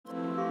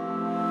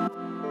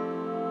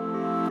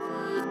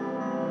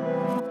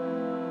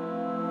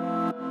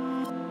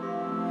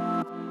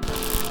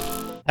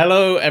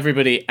Hello,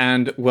 everybody,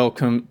 and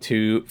welcome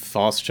to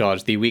Fast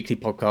Charge, the weekly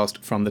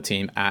podcast from the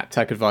team at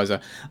Tech Advisor.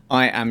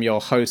 I am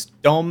your host,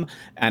 Dom,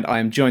 and I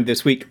am joined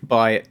this week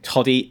by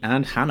Toddy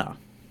and Hannah.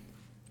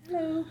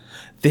 Hello.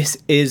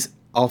 This is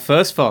our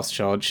first Fast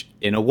Charge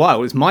in a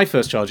while. It's my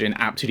first charge in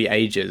absolutely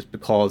ages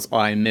because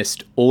I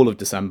missed all of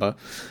December.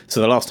 So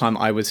the last time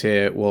I was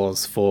here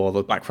was for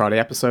the Black Friday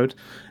episode.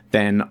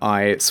 Then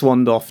I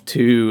swanned off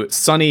to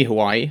sunny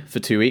Hawaii for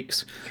 2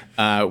 weeks,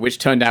 which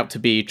turned out to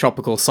be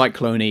tropical,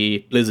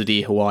 cyclone-y,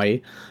 blizzardy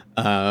Hawaii.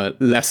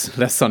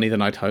 Less sunny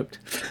than I'd hoped.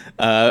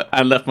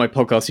 And left my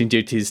podcasting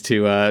duties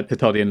to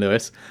Toddy and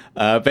Lewis.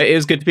 But it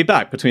was good to be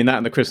back. Between that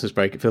and the Christmas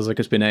break, it feels like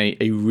it's been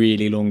a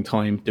really long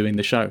time doing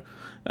the show.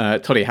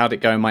 Toddy, how'd it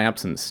go in my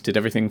absence? Did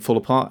everything fall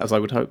apart as I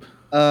would hope?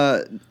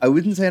 I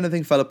wouldn't say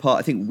anything fell apart.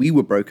 I think we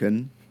were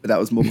broken, but that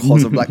was more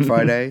because of Black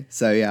Friday.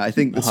 So yeah, I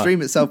think the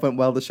stream itself went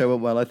well. The show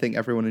went well. I think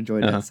everyone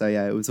enjoyed it. So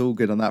yeah, it was all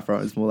good on that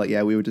front. It was more like,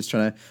 we were just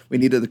we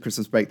needed the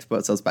Christmas break to put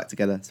ourselves back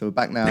together. So we're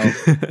back now.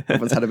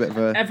 Everyone's had a bit of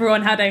a...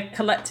 Everyone had a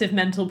collective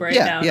mental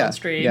breakdown on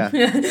stream. Yeah.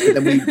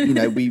 But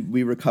then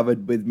we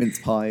recovered with mince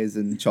pies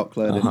and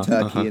chocolate and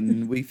turkey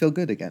and we feel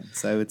good again.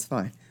 So it's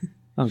fine.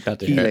 I'm glad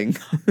to Healing.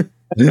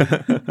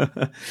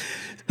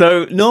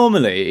 So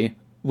normally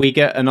we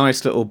get a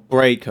nice little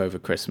break over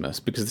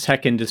Christmas because the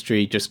tech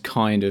industry just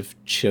kind of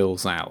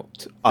chills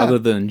out, other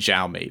than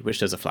Xiaomi, which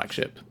does a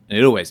flagship, and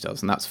it always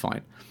does, and that's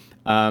fine.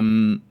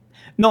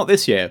 Not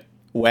this year,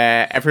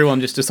 where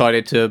everyone just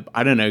decided to,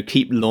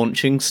 keep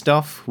launching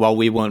stuff while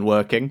we weren't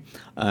working.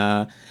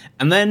 And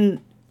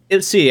then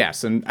it's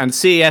CES, and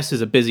CES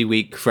is a busy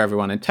week for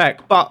everyone in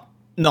tech, but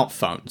not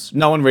phones.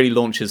 No one really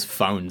launches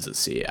phones at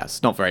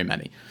CES, not very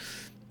many.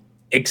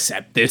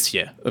 Except this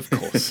year, of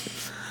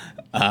course.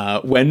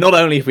 Where not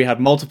only have we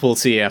had multiple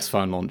CES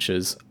phone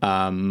launches,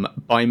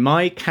 by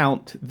my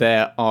count,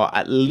 there are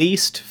at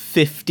least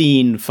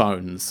 15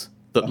 phones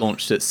that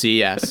launched at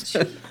CES.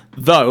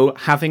 Though,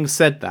 having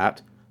said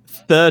that,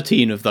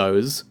 13 of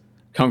those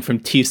come from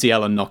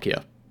TCL and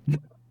Nokia.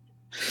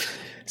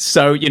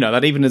 So,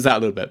 that evens out a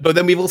little bit. But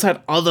then we've also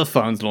had other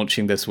phones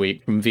launching this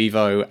week from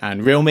Vivo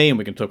and Realme, and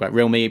we can talk about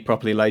Realme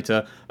properly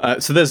later.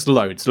 So there's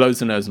loads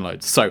and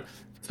loads. So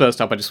first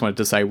up, I just wanted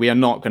to say we are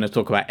not going to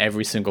talk about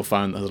every single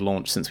phone that has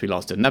launched since we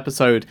last did an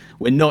episode.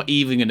 We're not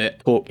even going to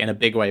talk in a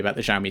big way about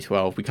the Xiaomi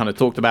 12. We kind of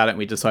talked about it and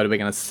we decided we're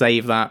going to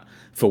save that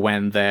for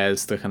when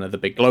there's the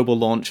big global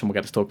launch and we'll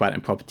get to talk about it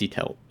in proper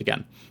detail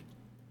again.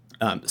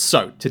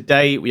 So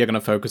today we are going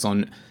to focus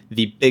on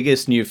the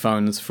biggest new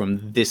phones from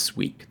this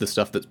week, the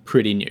stuff that's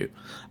pretty new.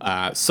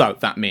 So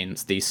that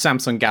means the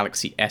Samsung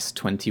Galaxy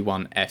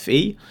S21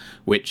 FE,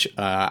 which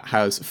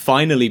has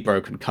finally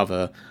broken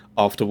cover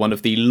after one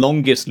of the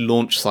longest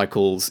launch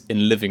cycles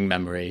in living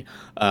memory.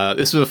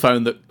 This was a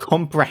phone that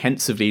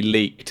comprehensively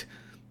leaked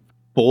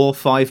 4 or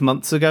 5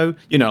 months ago.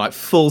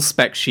 Full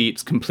spec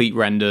sheets, complete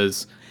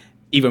renders,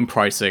 even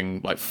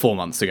pricing 4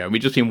 months ago.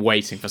 We've just been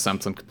waiting for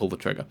Samsung to pull the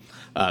trigger.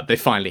 They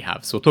finally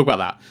have, so we'll talk about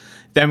that.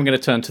 Then we're going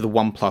to turn to the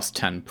OnePlus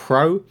 10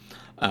 Pro.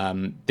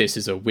 This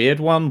is a weird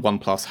one.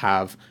 OnePlus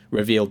have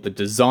revealed the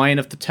design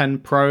of the 10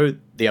 Pro.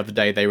 The other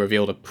day they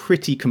revealed a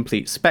pretty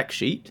complete spec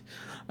sheet.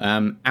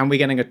 And we're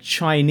getting a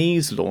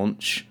Chinese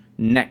launch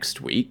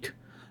next week,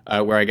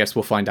 where I guess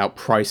we'll find out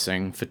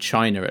pricing for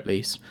China at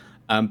least.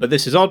 But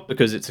this is odd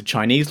because it's a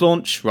Chinese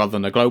launch rather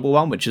than a global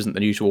one, which isn't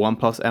the usual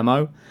OnePlus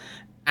MO.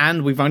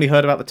 And we've only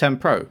heard about the 10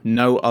 Pro,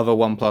 no other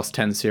OnePlus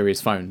 10 series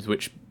phones,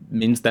 which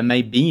means there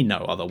may be no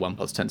other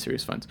OnePlus 10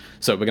 series phones.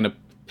 So we're going to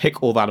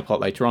pick all that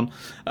apart later on.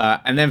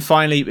 And then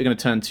finally, we're going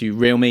to turn to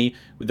Realme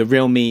with the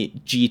Realme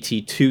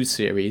GT2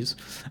 series.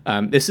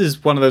 This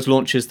is one of those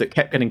launches that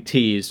kept getting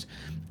teased,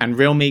 and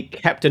Realme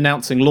kept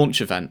announcing launch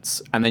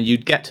events, and then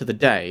you'd get to the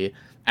day,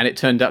 and it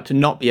turned out to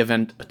not be an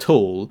event at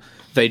all.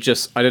 They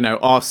just,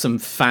 asked some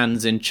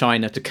fans in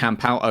China to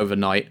camp out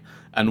overnight,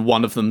 and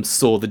one of them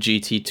saw the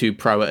GT2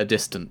 Pro at a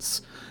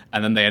distance,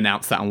 and then they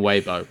announced that on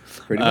Weibo.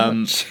 Pretty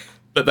much.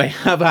 But they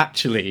have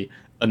actually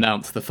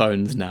announced the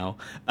phones now.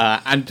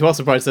 And to our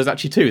surprise, there's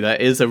actually two. There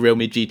is a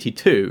Realme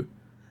GT2,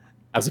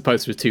 as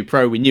opposed to a 2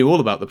 Pro. We knew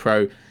all about the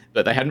Pro,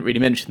 but they hadn't really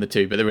mentioned the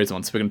 2, but there is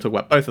one, so we're going to talk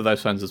about both of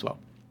those phones as well.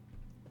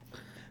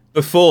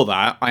 Before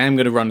that, I am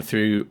going to run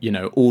through,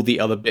 all the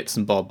other bits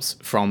and bobs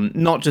from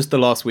not just the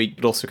last week,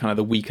 but also kind of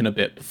the week and a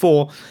bit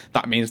before.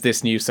 That means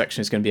this news section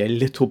is going to be a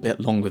little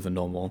bit longer than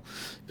normal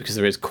because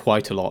there is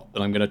quite a lot,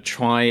 but I'm going to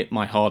try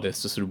my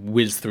hardest to sort of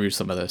whiz through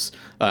some of this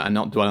and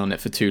not dwell on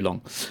it for too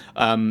long.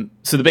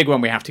 So the big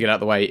one we have to get out of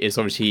the way is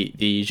obviously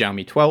the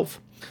Xiaomi 12.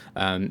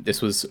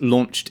 This was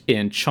launched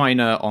in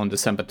China on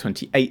December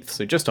 28th,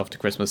 so just after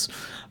Christmas.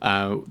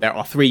 There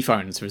are 3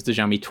 phones. There's the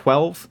Xiaomi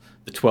 12,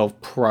 the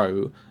 12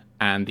 Pro,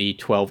 and the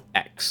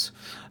 12X.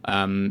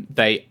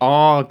 They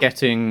are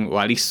getting, well,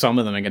 at least some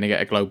of them are going to get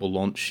a global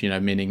launch,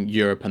 meaning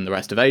Europe and the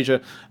rest of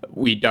Asia.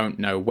 We don't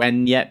know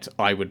when yet.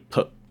 I would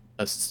put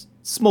a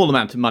small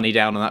amount of money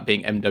down on that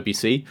being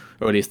MWC,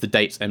 or at least the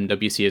dates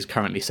MWC is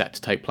currently set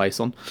to take place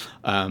on,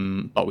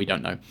 but we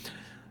don't know.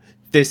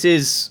 This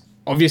is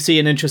obviously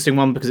an interesting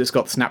one because it's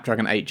got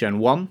Snapdragon 8 Gen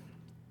 1.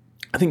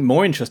 I think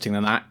more interesting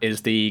than that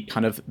is the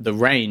kind of the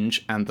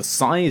range and the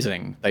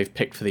sizing they've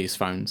picked for these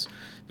phones.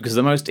 Because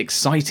the most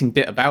exciting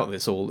bit about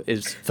this all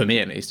is, for me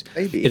at least,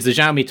 is the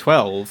Xiaomi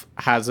 12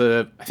 has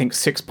a, I think,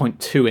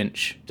 6.2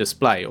 inch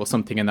display or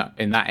something in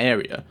that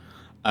area.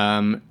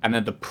 And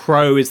then the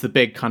Pro is the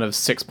big kind of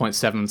 6.7,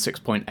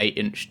 6.8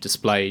 inch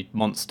display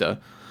monster.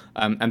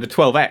 And the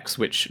 12X,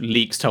 which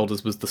leaks told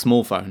us was the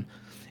small phone,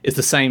 is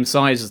the same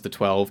size as the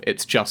 12.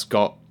 It's just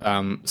got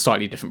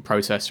slightly different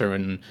processor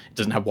and it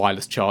doesn't have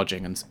wireless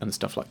charging and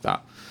stuff like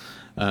that.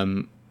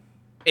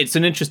 It's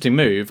an interesting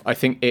move. I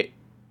think it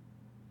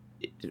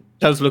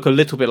does look a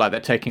little bit like they're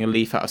taking a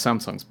leaf out of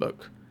Samsung's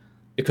book,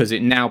 because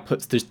it now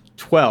puts the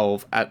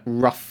 12 at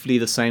roughly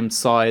the same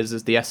size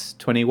as the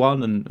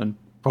S21 and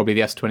probably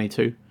the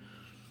S22.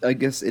 I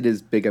guess it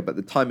is bigger, but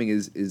the timing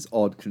is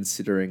odd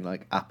considering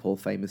like Apple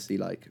famously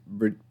like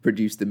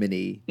produced the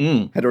Mini,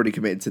 had already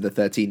committed to the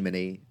 13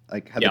 Mini,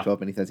 like had the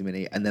 12 Mini, 13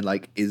 Mini, and then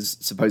like is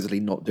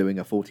supposedly not doing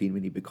a 14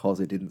 Mini because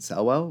it didn't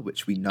sell well,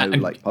 which we know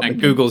like publicly. And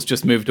Google's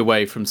just moved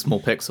away from small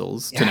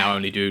pixels to now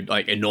only do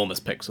like enormous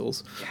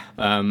pixels.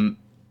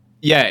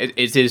 It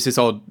is this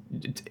odd.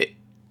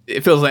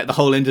 It feels like the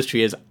whole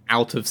industry is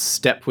out of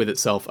step with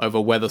itself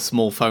over whether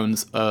small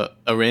phones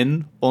are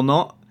in or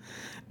not.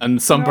 And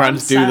some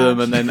brands do them,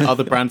 and then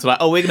other brands are like,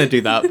 oh, we're going to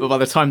do that. But by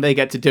the time they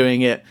get to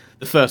doing it,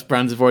 the first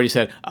brands have already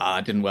said,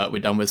 it didn't work.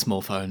 We're done with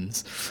small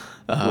phones.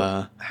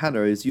 Hannah,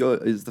 is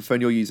the phone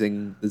you're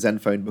using the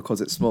Zenfone because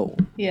it's small?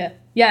 Yeah.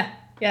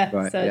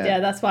 Right, so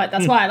that's why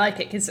I like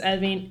it, because I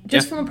mean,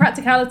 just from a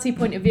practicality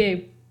point of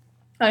view,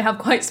 I have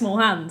quite small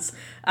hands,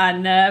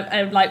 and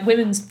like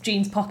women's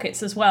jeans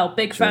pockets as well.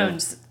 Big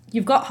phones.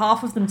 You've got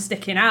half of them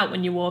sticking out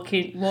when you're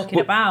walking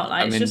about.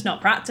 Like, it's just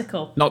not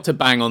practical. Not to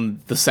bang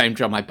on the same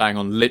drum I bang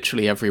on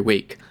literally every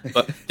week,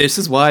 but this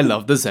is why I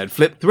love the Z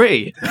Flip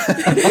 3.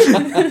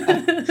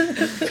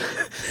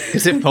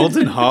 Because it folds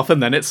in half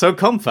and then it's so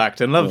compact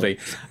and lovely.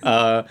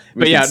 But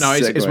yeah, no,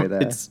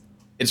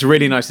 it's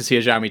really nice to see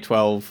a Xiaomi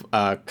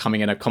 12 coming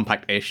in a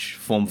compact-ish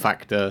form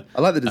factor. I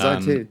like the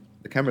design too.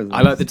 The camera.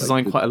 I like the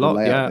design quite a lot.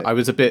 Yeah, I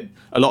was a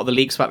lot of the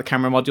leaks about the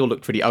camera module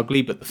looked pretty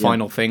ugly, but the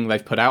final thing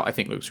they've put out, I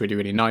think, looks really,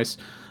 really nice.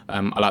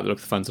 I like the look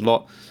of the phones a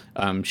lot.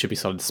 Should be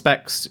solid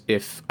specs.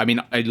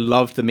 I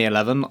loved the Mi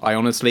 11.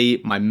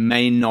 My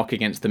main knock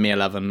against the Mi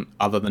 11,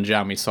 other than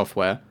Xiaomi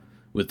software,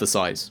 was the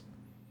size.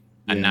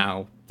 And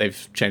now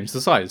they've changed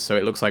the size, so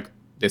it looks like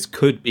this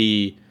could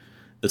be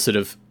the sort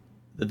of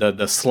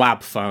the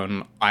slab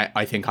phone.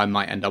 I think I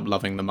might end up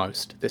loving the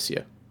most this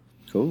year.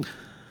 Cool.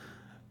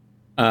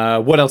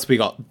 What else we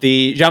got?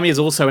 The Xiaomi has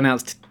also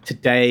announced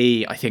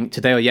today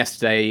or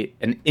yesterday,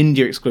 an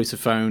India exclusive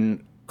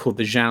phone called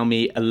the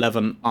Xiaomi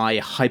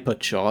 11i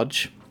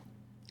Hypercharge.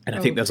 And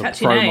I think there's a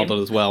Pro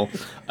model as well.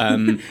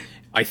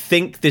 I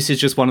think this is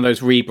just one of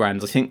those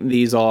rebrands. I think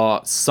these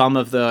are it's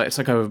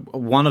like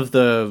one of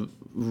the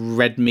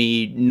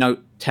Redmi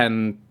Note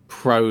 10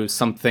 Pro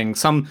something,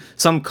 some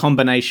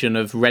combination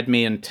of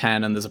Redmi and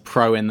 10, and there's a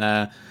Pro in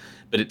there.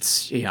 But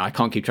it's, I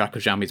can't keep track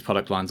of Xiaomi's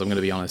product lines, I'm going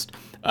to be honest.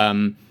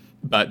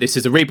 But this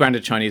is a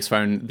rebranded Chinese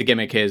phone. The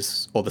gimmick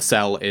is, or the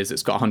sell is,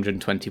 it's got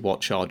 120 watt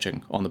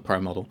charging on the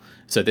Pro model.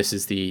 So this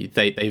is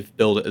they've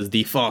billed it as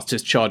the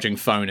fastest charging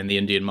phone in the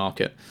Indian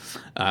market.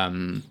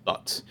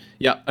 But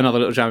yeah, another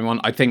little Xiaomi one.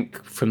 I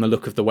think from the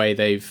look of the way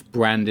they've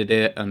branded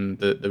it and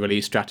the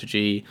release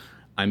strategy,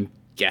 I'm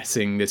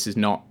guessing this is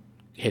not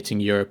hitting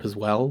Europe as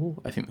well.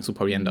 I think this will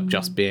probably end up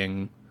just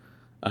being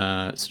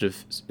sort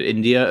of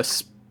India,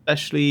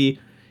 especially.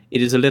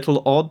 It is a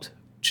little odd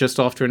just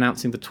after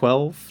announcing the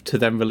 12 to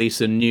then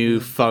release a new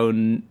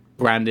phone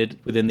branded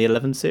within the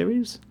 11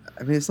 series.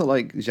 I mean, it's not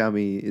like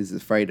Xiaomi is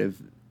afraid of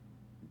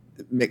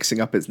mixing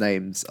up its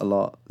names a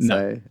lot.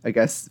 So I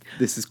guess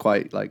this is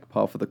quite like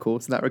par for the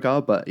course in that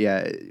regard. But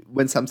yeah,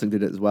 when Samsung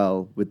did it as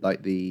well with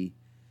like the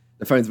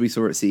phones we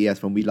saw at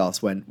CES when we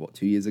last went,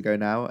 2 years ago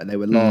now, and they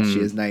were last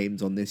year's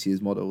names on this year's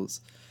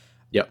models.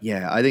 Yep.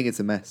 Yeah, I think it's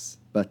a mess,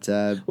 but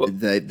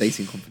they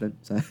seem confident.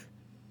 So.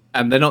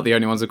 And they're not the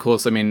only ones, of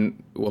course. I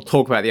mean, we'll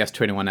talk about the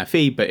S21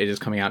 FE, but it is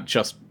coming out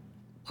just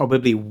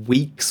probably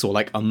weeks or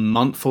like a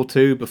month or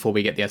two before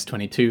we get the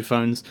S22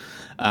 phones.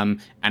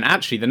 And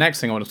actually, the next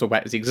thing I want to talk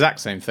about is the exact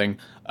same thing.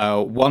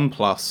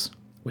 OnePlus,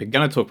 we're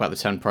going to talk about the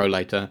 10 Pro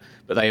later,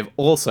 but they have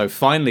also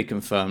finally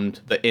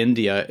confirmed that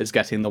India is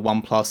getting the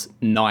OnePlus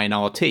 9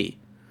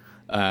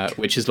 RT,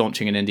 which is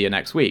launching in India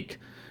next week.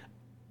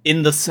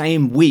 In the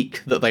same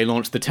week that they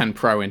launched the 10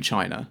 Pro in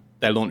China.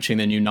 They're launching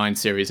the new 9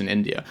 series in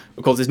India.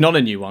 Of course, it's not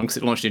a new one because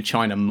it launched in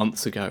China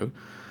months ago.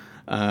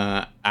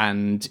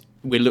 And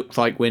we look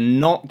like we're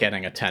not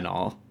getting a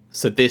 10R.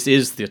 So this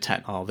is the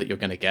 10R that you're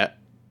going to get.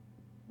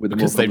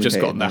 Because they've just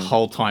gotten their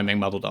whole timing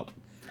muddled up.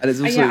 And it's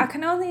also... I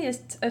can only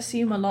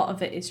assume a lot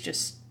of it is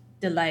just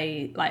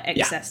delay, like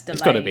excess delay.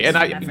 It's got to be. And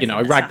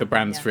I rag the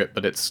brands for it,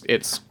 but it's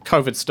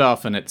COVID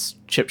stuff and it's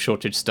chip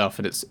shortage stuff,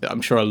 and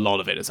I'm sure a lot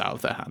of it is out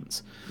of their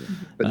hands. Yeah.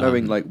 But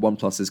knowing like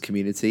OnePlus's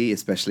community,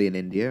 especially in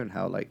India, and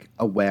how like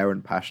aware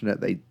and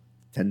passionate they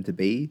tend to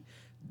be,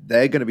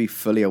 they're going to be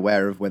fully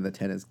aware of when the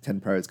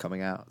 10 Pro is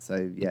coming out.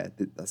 So yeah,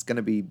 that's going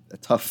to be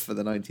tough for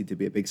the 90 to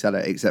be a big seller,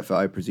 except for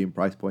I presume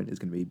price point is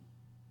going to be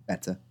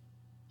better.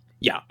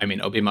 Yeah, I mean,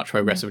 it'll be much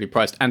more aggressively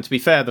priced. And to be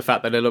fair, the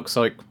fact that it looks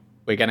like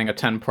we're getting a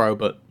 10 Pro,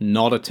 but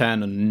not a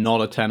 10 and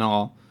not a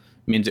 10R,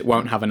 means it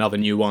won't have another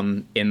new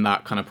one in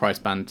that kind of price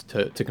band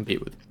to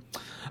compete with.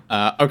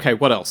 Okay,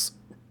 what else?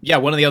 Yeah,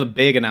 one of the other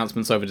big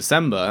announcements over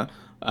December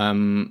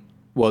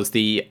was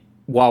the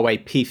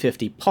Huawei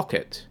P50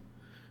 Pocket,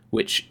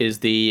 which is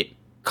the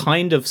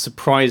kind of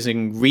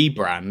surprising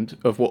rebrand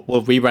of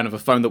a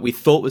phone that we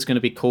thought was going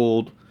to be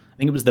called, I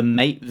think it was the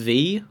Mate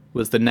V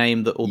was the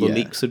name that all the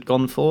leaks had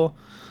gone for.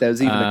 There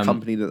was even a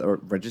company that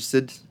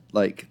registered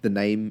like the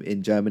name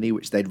in Germany,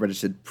 which they'd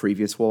registered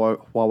previous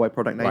Huawei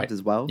product names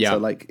as well. Yeah. So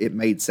like it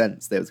made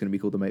sense that it was going to be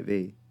called the Mate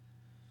V.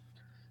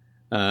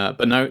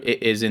 But no,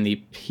 it is in the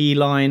P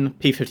line,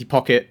 P50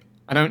 Pocket.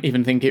 I don't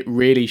even think it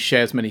really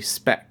shares many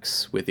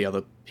specs with the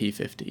other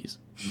P50s.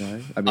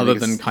 No, I mean, other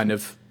than kind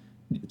of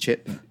the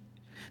chip.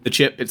 The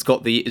chip. It's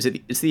got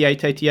it's the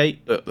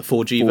 888, but the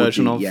 4G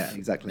version of. Yeah,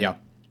 exactly. Yeah.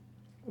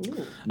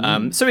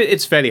 So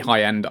it's fairly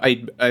high end.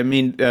 I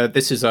mean,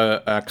 this is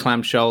a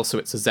clamshell, so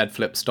it's a Z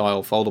Flip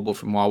style foldable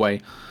from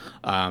Huawei.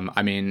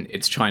 I mean,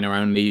 it's China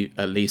only,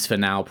 at least for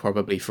now,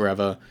 probably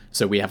forever.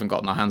 So we haven't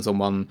gotten our hands on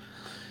one.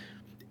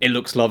 It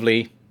looks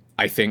lovely.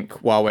 I think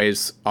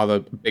Huawei's other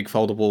big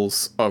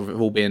foldables have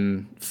all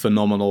been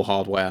phenomenal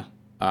hardware,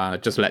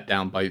 just let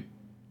down by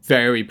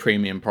very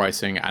premium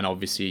pricing and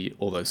obviously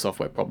all those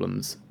software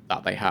problems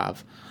that they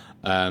have.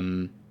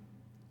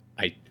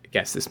 I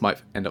guess this might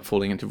end up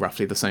falling into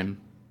roughly the same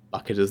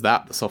bucket as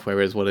that. The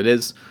software is what it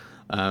is.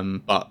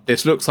 But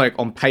this looks like,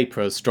 on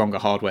paper, stronger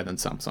hardware than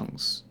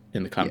Samsung's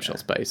in the clamshell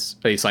space.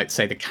 But it's like,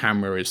 say, the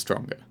camera is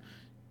stronger.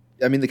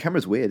 I mean, the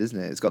camera's weird, isn't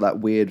it? It's got that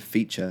weird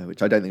feature,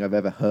 which I don't think I've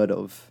ever heard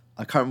of.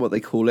 I can't remember what they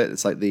call it.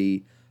 It's like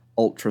the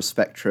ultra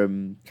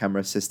spectrum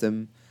camera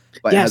system.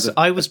 But yes,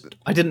 I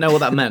didn't know what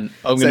that meant.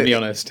 I'm going to be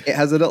honest. It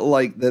has a little,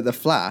 like, the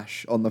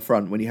flash on the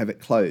front when you have it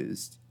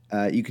closed.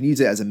 You can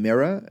use it as a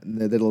mirror, and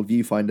the little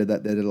viewfinder,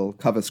 that the little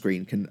cover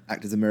screen can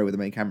act as a mirror with the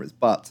main cameras.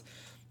 But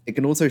it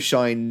can also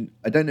shine,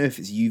 I don't know if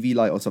it's UV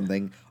light or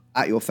something,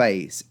 at your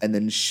face, and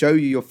then show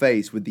you your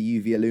face with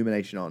the UV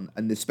illumination on.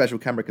 And this special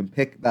camera can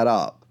pick that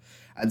up.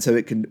 And so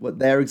it can, what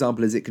their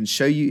example is, it can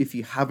show you if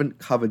you haven't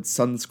covered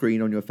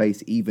sunscreen on your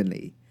face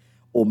evenly,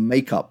 or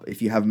makeup,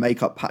 if you have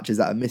makeup patches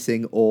that are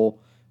missing, or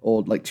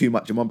like too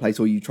much in one place,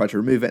 or you try to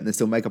remove it and there's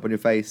still makeup on your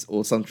face,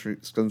 or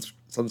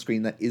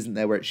sunscreen that isn't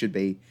there where it should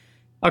be.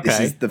 Okay. This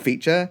is the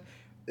feature.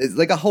 It's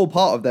like a whole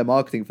part of their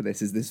marketing for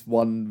this is this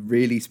one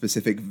really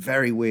specific,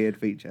 very weird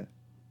feature.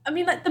 I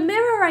mean, like, the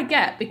mirror I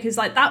get, because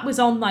like that was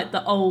on like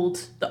the old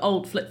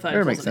flip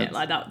phone, wasn't it?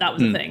 Like that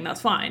was a thing. That's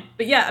fine.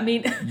 But yeah, I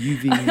mean,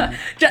 UV.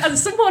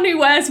 As someone who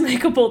wears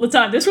makeup all the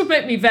time, this would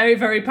make me very,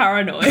 very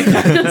paranoid.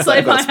 Just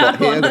like if I had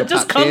one, I'd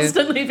just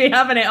constantly be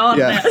having it on.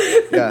 Yeah.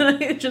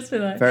 It'd just be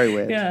like very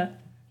weird. Yeah.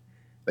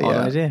 But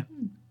yeah. Idea.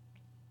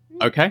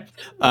 Okay.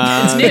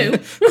 It's new.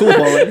 Cool,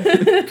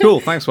 Huawei.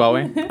 Cool. Thanks,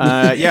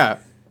 Huawei. Yeah.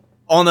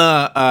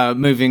 Honor,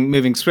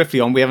 moving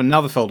swiftly on, we have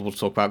another foldable to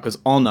talk about, because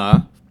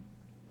Honor,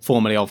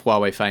 formerly of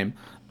Huawei fame,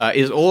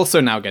 is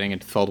also now getting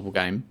into the foldable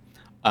game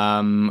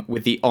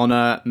with the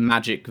Honor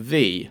Magic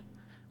V,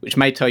 which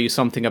may tell you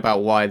something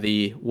about why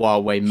the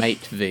Huawei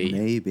Mate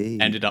V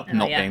ended up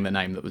not being the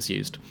name that was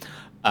used.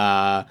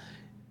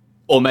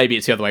 Or maybe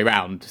it's the other way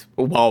around.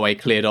 Huawei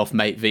cleared off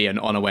Mate V and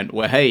Honor went,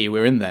 well, hey,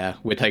 we're in there.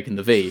 We're taking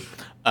the V.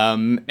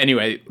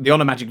 Anyway, the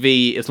Honor Magic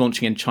V is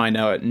launching in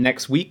China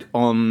next week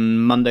on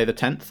Monday the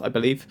 10th, I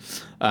believe.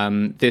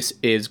 This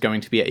is going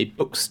to be a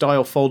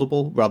book-style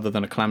foldable rather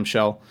than a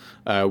clamshell.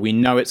 We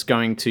know it's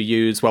going to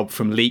use, well,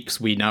 from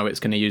leaks, we know it's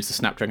going to use the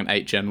Snapdragon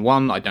 8 Gen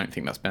 1. I don't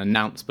think that's been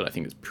announced, but I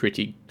think it's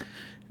pretty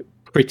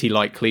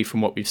likely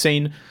from what we've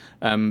seen.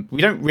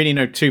 We don't really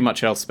know too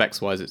much else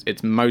specs-wise.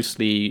 It's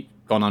mostly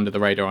gone under the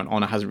radar, and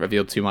Honor hasn't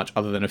revealed too much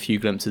other than a few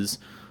glimpses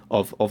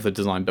of the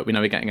design. But we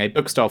know we're getting a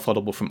book-style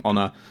foldable from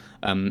Honor.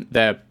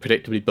 They're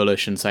predictably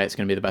bullish and say it's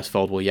going to be the best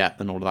foldable yet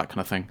and all of that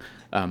kind of thing.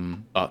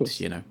 But,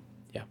 yeah,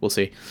 we'll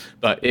see.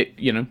 But it,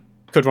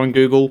 could run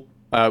Google.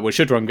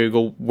 Should run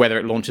Google. Whether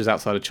it launches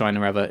outside of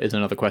China ever is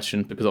another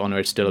question, because Honor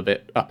is still a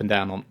bit up and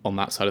down on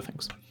that side of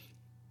things.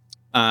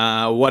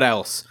 What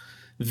else?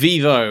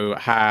 Vivo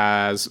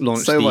has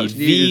launched the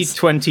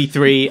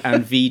V23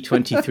 and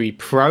V23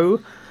 Pro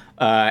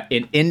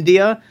in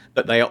India,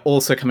 but they are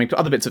also coming to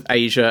other bits of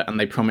Asia, and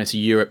they promise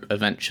Europe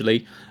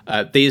eventually.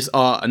 These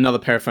are another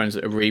pair of phones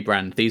that are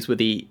rebrand. These were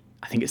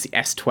I think it's the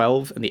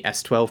S12 and the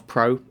S12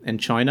 Pro in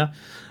China,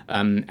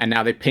 and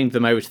now they pinged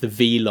them over to the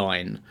V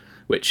line,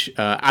 which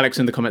Alex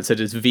in the comments said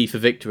is V for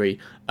victory,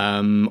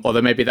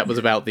 although maybe that was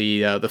about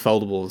the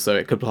foldables, so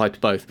it could apply to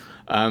both.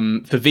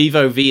 For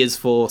Vivo, V is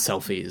for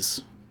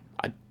selfies.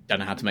 I don't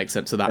know how to make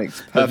sense of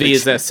that. But V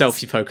is their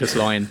selfie-focused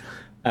line.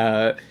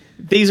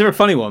 These are a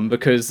funny one,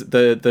 because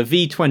the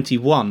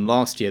V21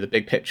 last year, the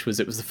big pitch was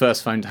it was the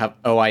first phone to have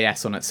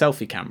OIS on its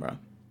selfie camera,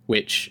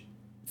 which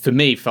for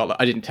me, felt like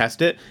I didn't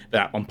test it,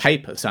 but on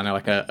paper sounded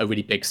like a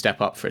really big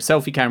step up for a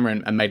selfie camera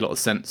and made a lot of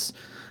sense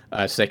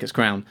to take its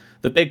crown.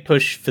 The big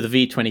push for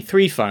the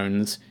V23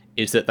 phones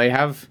is that they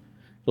have,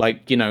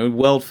 like, you know,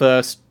 world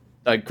first,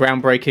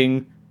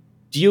 groundbreaking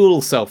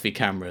dual selfie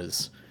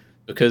cameras,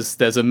 because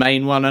there's a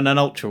main one and an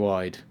ultra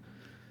wide,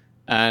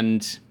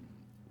 and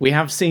we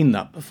have seen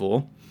that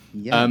before.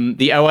 Yeah.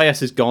 The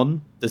OIS is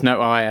gone. There's no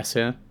OIS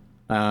here.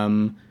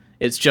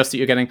 It's just that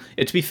you're getting.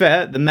 To be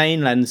fair, the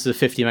main lens is a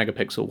 50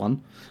 megapixel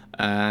one,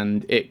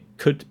 and it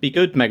could be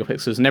good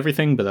megapixels and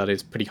everything, but that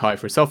is pretty high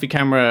for a selfie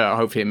camera.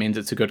 Hopefully, it means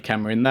it's a good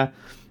camera in there.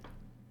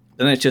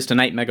 Then it's just an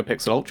 8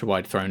 megapixel ultra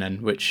wide thrown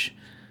in, which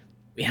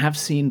we have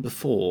seen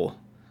before,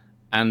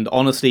 and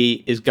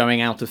honestly is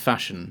going out of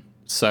fashion.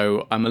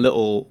 So I'm a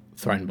little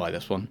thrown by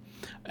this one.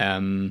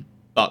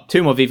 But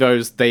two more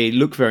Vivos. They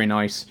look very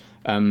nice.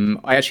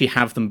 I actually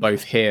have them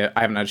both here.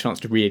 I haven't had a chance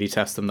to really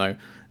test them though.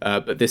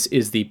 But this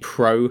is the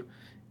Pro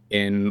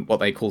in what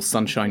they call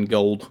Sunshine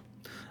Gold.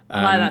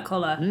 I like that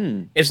colour.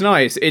 It's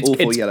nice. It's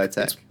Awful yellow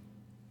tech.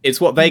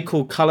 It's what they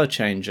call colour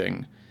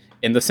changing,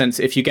 in the sense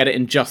if you get it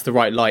in just the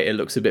right light, it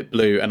looks a bit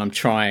blue. And I'm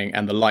trying,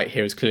 and the light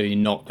here is clearly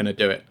not going to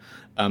do it.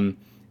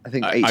 I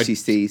think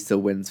HTC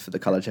still wins for the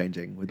color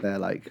changing with their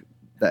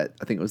that.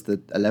 I think it was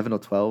the 11 or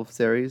 12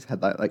 series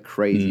had that like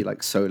crazy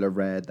like solar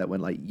red that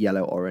went like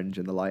yellow orange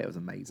in the light. It was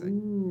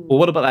amazing. Well,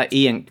 what about that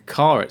e-ink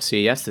car at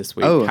CES this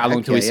week? Oh, How long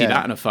heck till we yeah, see yeah.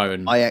 that in a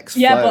phone? iX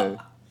Yeah, Flow.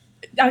 but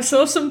I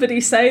saw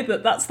somebody say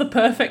that that's the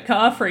perfect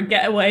car for a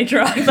getaway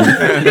driver.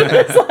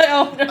 It's like,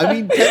 oh, no. I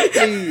mean,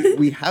 technically,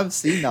 we have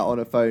seen that on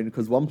a phone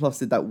because OnePlus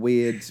did that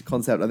weird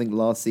concept, I think,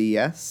 last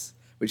CES,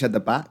 which had the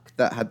back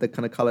that had the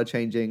kind of color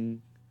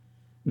changing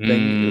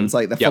thing. It was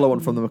like the follow-on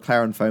from the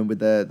McLaren phone with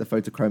the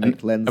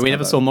photochromic lens. And we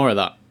never cover. saw more of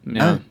that.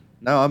 Yeah.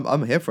 No,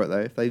 I'm here for it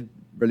though. If they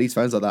release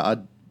phones like that,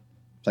 I'd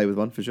play with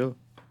one for sure.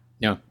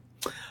 Yeah.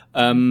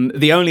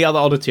 The only other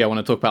oddity I want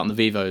to talk about on the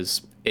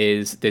Vivos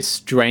is this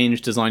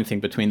strange design thing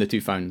between the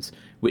two phones,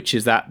 which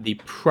is that the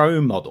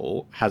Pro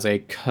model has a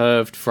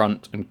curved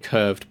front and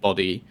curved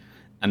body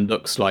and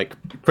looks like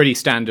pretty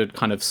standard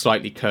kind of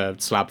slightly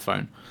curved slab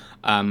phone.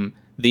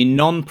 The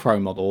non-Pro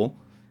model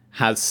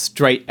has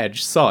straight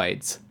edge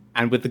sides,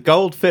 and with the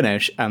gold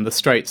finish and the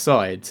straight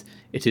sides,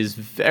 it is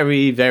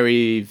very,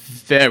 very,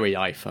 very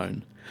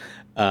iPhone.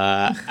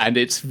 And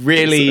it's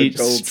really It's a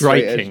gold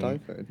striking.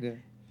 straight-edged iPhone, yeah.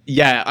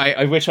 Yeah,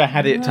 I wish I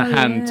had it to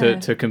hand yeah.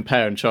 to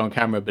compare and show on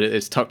camera, but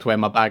it's tucked away in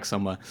my bag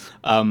somewhere.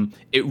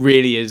 It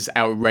really is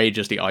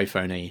outrageously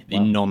iPhone-y, the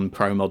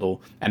non-Pro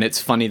model. And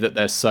it's funny that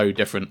they're so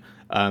different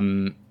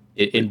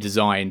in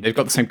design. They've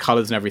got the same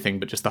colors and everything,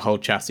 but just the whole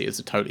chassis is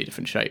a totally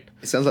different shape.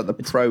 It sounds like the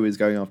Pro is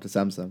going after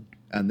Samsung,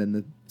 and then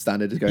the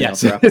Standard is going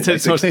Yes, after Apple.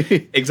 it's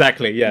basically.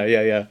 exactly.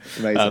 Yeah.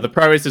 Amazing. The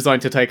Pro is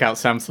designed to take out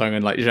Samsung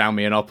and like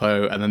Xiaomi and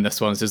Oppo, and then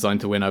this one's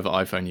designed to win over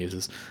iPhone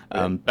users.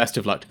 Best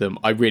of luck to them.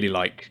 I really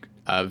like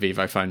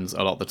Vivo phones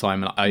a lot of the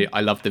time, and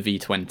I love the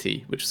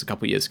V20, which was a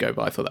couple of years ago,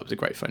 but I thought that was a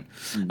great phone.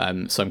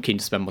 So I'm keen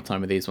to spend more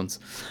time with these ones.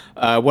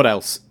 What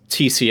else?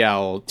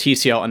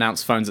 TCL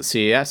announced phones at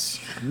CES.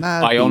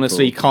 Mad I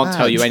honestly people. can't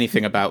tell Mad. you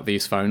anything about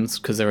these phones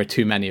because there are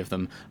too many of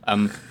them.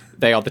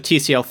 They are the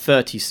TCL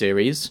 30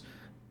 series,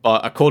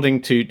 but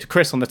according to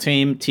Chris on the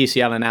team,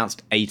 TCL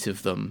announced 8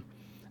 of them.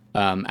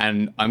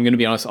 And I'm going to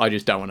be honest, I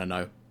just don't want to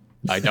know.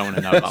 I don't want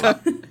to know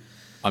about that.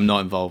 I'm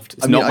not involved.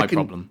 It's not my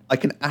problem. I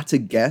can, at a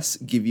guess,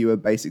 give you a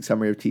basic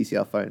summary of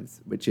TCL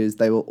phones, which is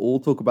they will all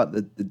talk about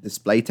the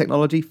display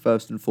technology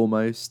first and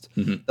foremost.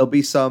 There'll be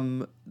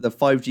the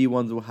 5G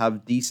ones will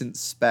have decent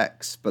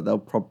specs, but they'll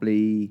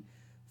probably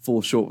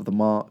fall short of the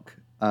mark.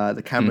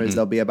 The cameras,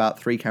 there'll be about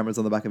 3 cameras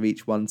on the back of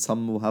each one.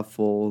 Some will have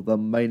 4. They'll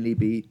mainly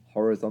be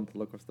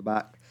horizontal across the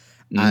back.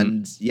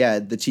 And yeah,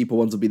 the cheaper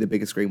ones will be the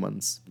bigger screen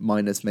ones,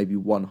 minus maybe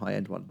one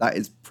high-end one. That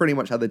is pretty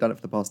much how they've done it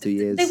for the past 2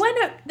 years. They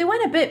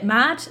went a bit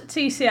mad,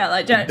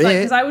 TCL,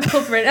 because I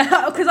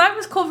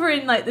was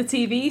covering like the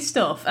TV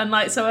stuff, and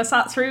like so I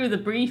sat through the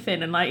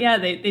briefing, and like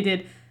they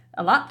did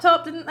a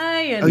laptop, didn't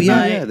they?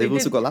 And, They've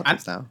also got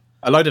laptops now.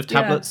 A load of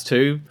tablets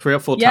too. 3 or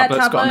 4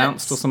 tablets got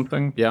announced or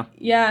something. Yeah.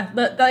 Yeah,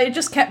 it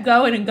just kept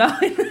going and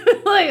going.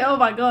 Like, oh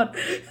my god.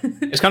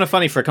 It's kind of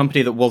funny for a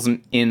company that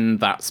wasn't in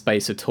that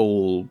space at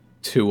all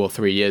 2 or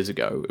 3 years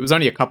ago. It was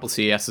only a couple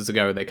CESs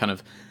ago they kind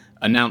of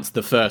announced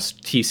the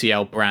first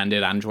TCL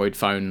branded Android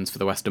phones for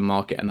the Western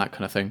market and that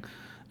kind of thing.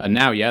 And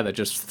now, they're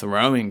just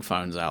throwing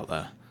phones out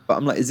there. But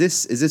I'm like, is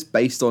this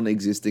based on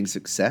existing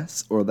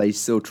success, or are they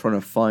still trying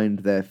to find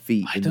their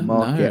feet in the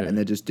market and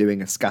they're just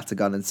doing a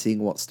scattergun and seeing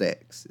what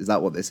sticks? Is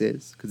that what this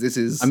is? Because this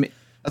is,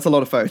 that's a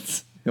lot of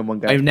phones in one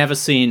go. I've never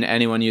seen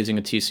anyone using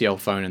a TCL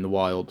phone in the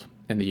wild,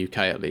 in the UK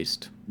at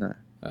least. No.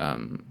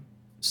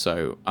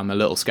 So I'm a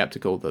little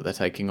skeptical that they're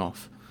taking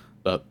off,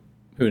 but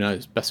who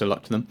knows? Best of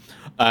luck to them.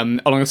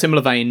 Along a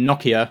similar vein,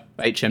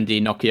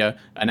 HMD Nokia,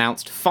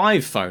 announced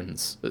 5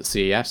 phones at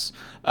CES.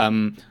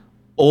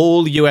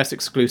 All US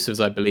exclusives,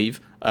 I believe.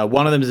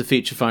 One of them is a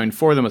feature phone,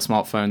 4 of them are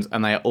smartphones,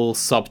 and they are all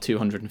sub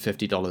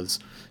 $250.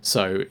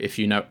 So if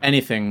you know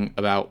anything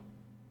about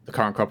the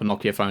current crop of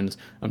Nokia phones,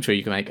 I'm sure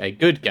you can make a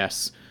good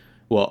guess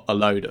what a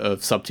load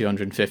of sub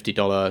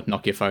 $250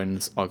 Nokia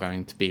phones are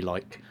going to be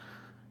like.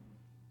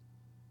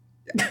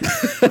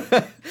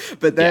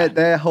 But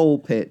their whole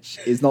pitch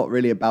is not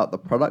really about the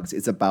products,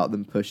 it's about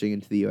them pushing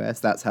into the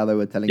US. That's how they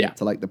were telling it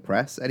to like the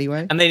press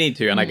anyway. And they need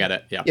to, and I get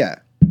it. Yeah.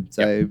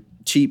 So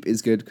cheap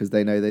is good because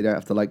they know they don't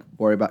have to like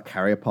worry about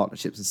carrier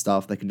partnerships and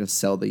stuff. They can just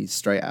sell these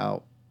straight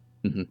out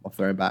off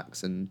their own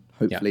backs and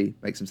hopefully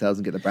make some sales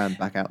and get the brand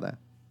back out there.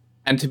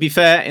 And to be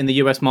fair, in the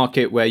US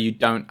market where you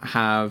don't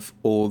have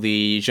all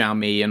the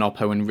Xiaomi and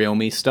Oppo and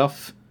Realme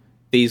stuff,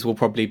 these will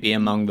probably be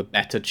among the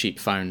better cheap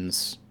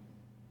phones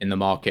in the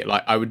market.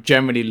 Like, I would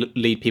generally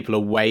lead people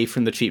away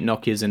from the cheap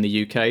Nokias in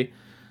the UK,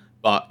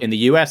 but in the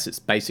US, it's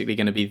basically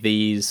going to be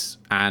these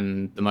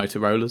and the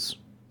Motorola's.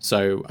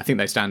 So I think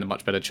they stand a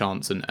much better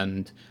chance,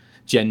 and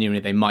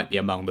genuinely, they might be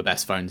among the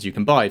best phones you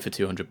can buy for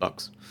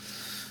 $200.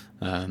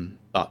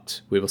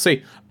 But we will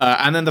see.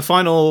 And then the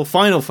final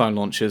phone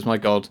launches, my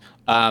God.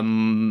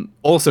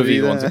 Also,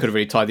 Vivo ones, I could have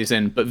really tied these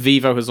in, but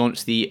Vivo has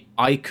launched the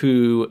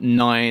iQOO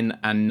 9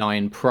 and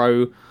 9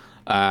 Pro.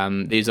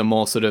 These are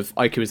more sort of,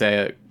 iQOO is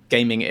a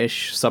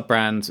gaming-ish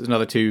sub-brand. There's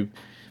another two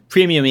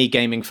premium-y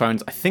gaming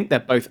phones. I think they're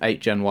both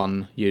 8 Gen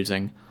 1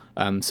 using.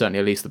 Certainly,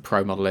 at least the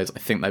Pro model is. I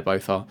think they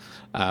both are.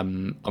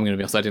 I'm going to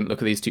be honest, I didn't look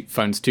at these two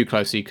phones too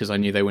closely because I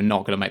knew they were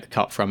not going to make the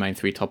cut for our main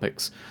three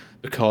topics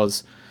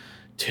because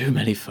too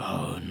many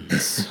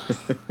phones.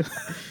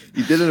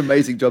 You did an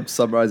amazing job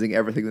summarizing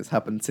everything that's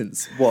happened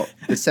since,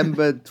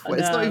 December 20th?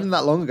 It's not even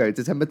that long ago,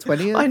 December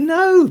 20th? I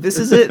know, this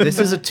is it. This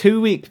is a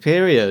 2-week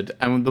period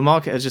and the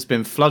market has just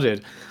been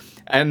flooded.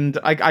 And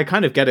I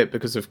kind of get it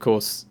because, of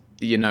course,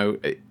 you know,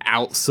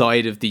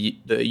 outside of the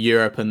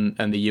Europe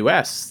and the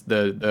US,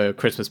 the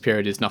Christmas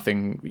period is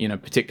nothing, you know,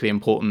 particularly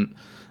important.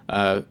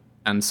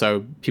 And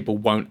so people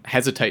won't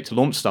hesitate to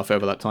launch stuff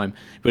over that time.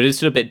 But it's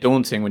still a bit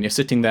daunting when you're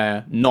sitting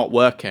there not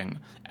working.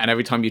 And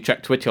every time you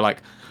check Twitter, you're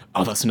like,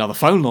 oh, that's another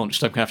phone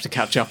launched I'm going to have to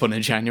catch up on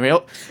in January.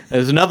 Oh,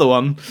 there's another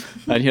one.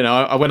 And, you know,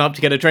 I went up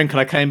to get a drink and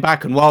I came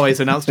back and Huawei's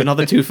announced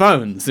another 2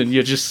 phones. And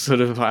you're just sort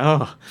of like,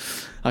 oh,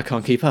 I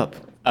can't keep up.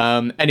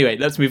 Anyway,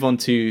 let's move on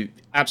to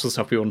actual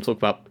stuff we want to talk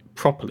about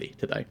properly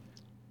today.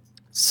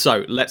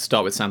 So let's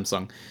start with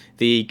Samsung.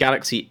 The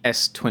Galaxy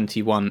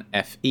S21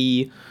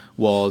 FE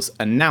was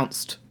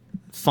announced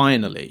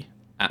finally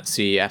at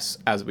CES,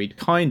 as we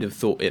kind of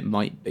thought it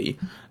might be.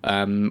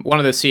 One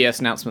of the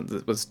CES announcements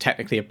that was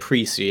technically a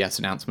pre-CES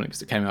announcement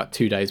because it came out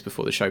 2 days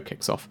before the show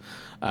kicks off,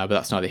 but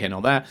that's neither here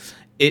nor there.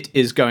 It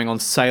is going on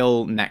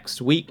sale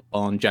next week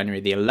on January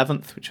the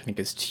 11th, which I think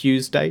is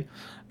Tuesday,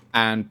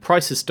 and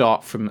prices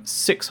start from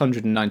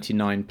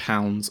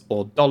 £699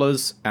 or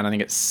dollars, and I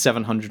think it's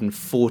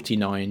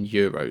 749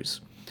 euros.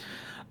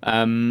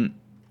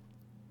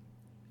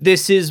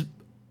 This is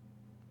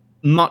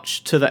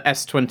much to the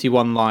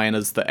S21 line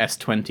as the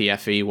S20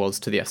 FE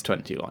was to the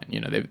S20 line. You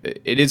know,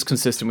 it is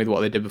consistent with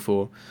what they did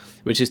before,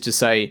 which is to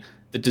say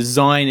the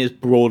design is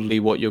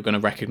broadly what you're going to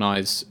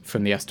recognize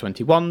from the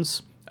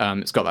S21s.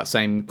 It's got that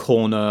same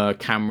corner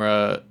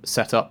camera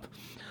setup.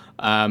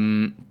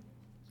 And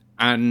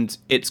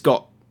it's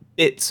got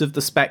bits of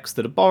the specs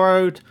that are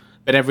borrowed,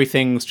 but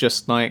everything's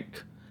just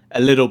like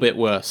a little bit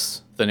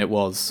worse than it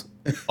was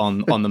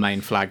on the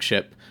main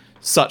flagship,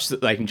 such that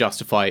they can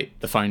justify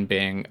the phone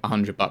being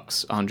 $100,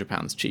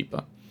 £100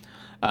 cheaper.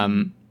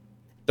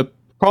 The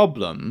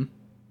problem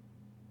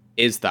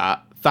is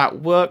that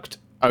worked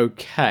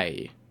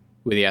okay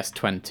with the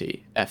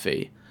S20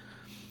 FE,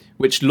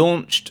 which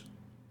launched,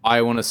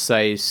 I want to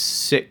say,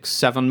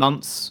 6-7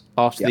 months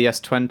after the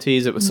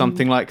S20s. It was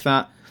something like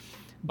that.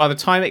 By the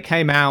time it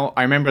came out,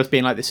 I remember us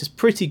being like, this is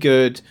pretty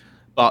good,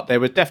 but there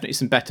were definitely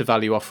some better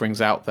value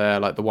offerings out there,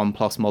 like the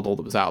OnePlus model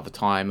that was out at the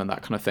time and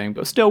that kind of thing.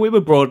 But still, we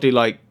were broadly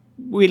like,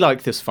 we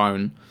like this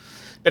phone.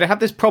 But it had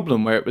this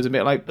problem where it was a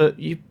bit like, but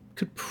you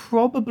could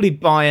probably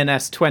buy an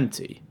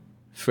S20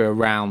 for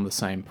around the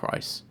same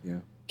price,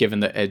 given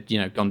that it, you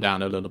know, gone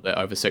down a little bit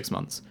over 6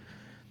 months.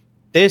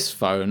 This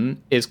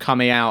phone is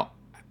coming out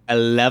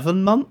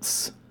 11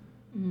 months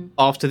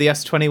after the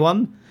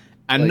S21.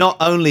 And not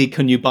only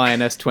can you buy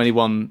an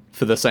S21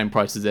 for the same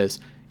price as this,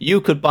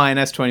 you could buy an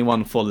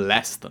S21 for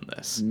less than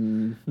this.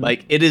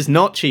 Like, it is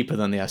not cheaper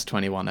than the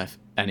S21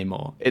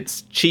 anymore.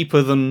 It's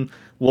cheaper than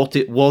what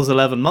it was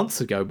 11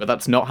 months ago, but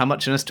that's not how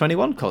much an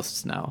S21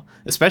 costs now.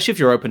 Especially if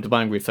you're open to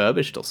buying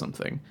refurbished or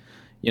something.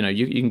 You know,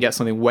 you can get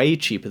something way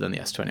cheaper than the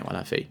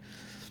S21 FE.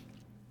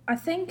 I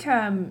think,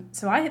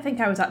 so I think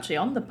I was actually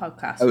on the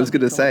podcast. I was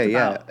going to say,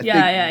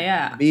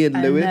 yeah. Me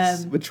and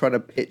Lewis were trying to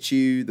pitch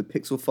you the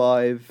Pixel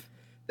 5,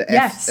 the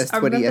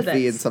S20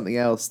 FE and something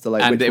else to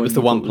like. And it was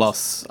the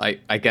OnePlus.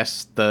 I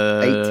guess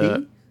the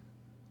 8T.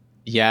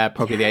 Yeah,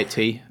 probably the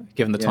 8T.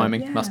 Given the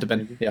timing, must have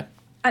been. Yeah.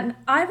 And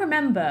I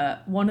remember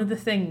one of the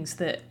things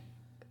that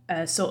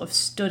sort of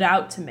stood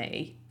out to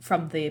me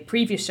from the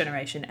previous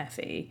generation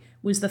FE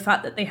was the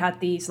fact that they had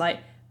these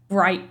like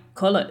bright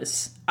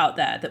colours out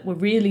there that were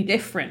really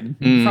different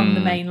from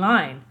the main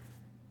line.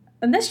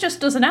 And this just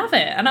doesn't have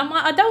it. And I'm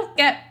like, I don't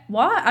get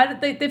why.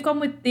 They've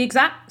gone with the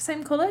exact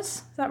same colours.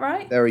 Is that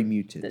right? Very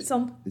muted It's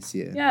on this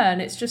year. Yeah,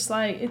 and it's just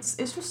like it's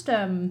just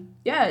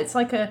it's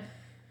like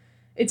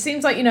it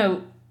seems like,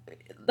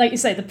 like you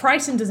say, the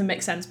pricing doesn't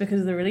make sense because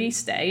of the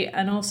release date,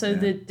 and also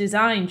the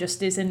design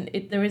just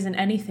isn't. There isn't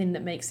anything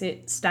that makes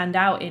it stand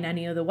out in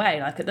any other way.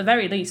 Like at the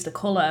very least, a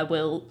colour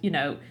will,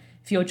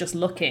 if you're just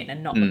looking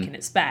and not looking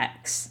at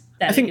specs,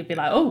 then I think you'd be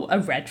like, oh, a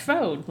red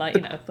phone, like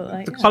But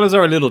like the colours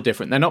are a little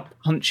different. They're not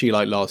punchy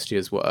like last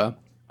year's were.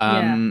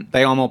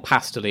 They are more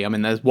pastel-y. I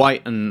mean, there's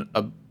white and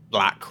a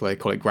black, they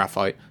call it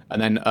graphite,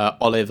 and then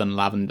olive and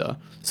lavender.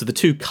 So the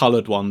two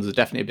coloured ones are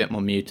definitely a bit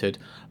more muted.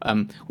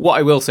 What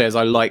I will say is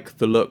I like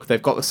the look.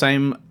 They've got the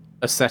same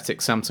aesthetic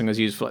Samsung has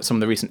used for like some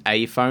of the recent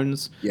A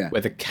phones,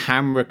 where the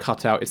camera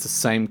cutout is the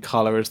same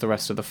colour as the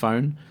rest of the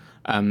phone.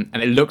 And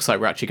it looks like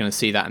we're actually going to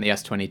see that in the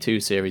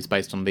S22 series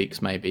based on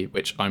leaks maybe,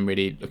 which I'm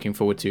really looking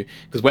forward to.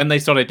 Because when they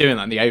started doing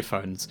that in the A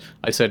phones,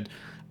 I said,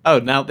 oh,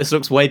 now this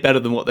looks way better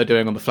than what they're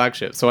doing on the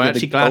flagship. So I'm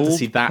actually glad to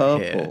see that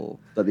here.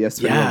 That the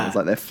S21 was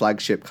like their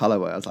flagship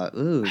colorway. I was like,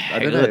 ooh, I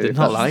don't know. I did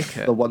not like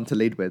it. The one to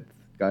lead with,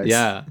 guys.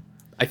 Yeah.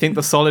 I think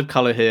the solid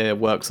color here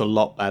works a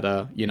lot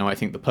better. I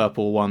think the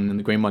purple one and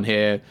the green one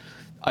here,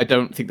 I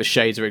don't think the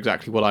shades are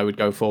exactly what I would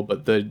go for,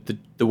 but the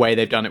way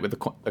they've done it with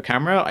the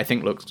camera, I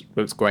think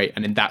looks great.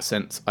 And in that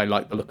sense, I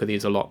like the look of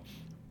these a lot.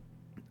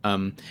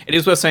 It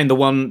is worth saying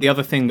the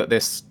other thing that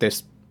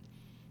this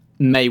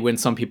may win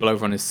some people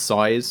over on is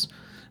size,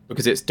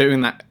 because it's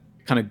doing that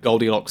kind of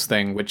Goldilocks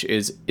thing, which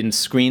is in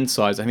screen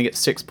size. I think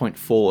it's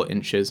 6.4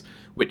 inches,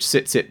 which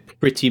sits it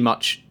pretty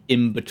much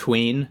in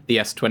between the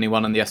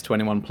S21 and the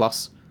S21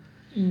 Plus.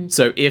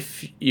 So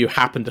if you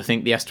happen to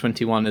think the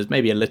S21 is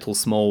maybe a little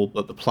small,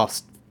 but the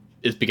Plus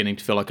is beginning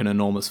to feel like an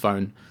enormous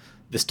phone,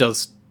 this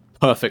does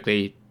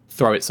perfectly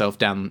throw itself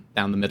down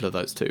the middle of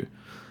those two,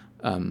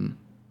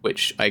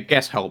 which I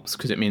guess helps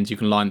because it means you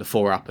can line the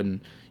four up and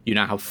you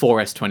now have four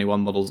S21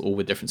 models all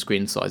with different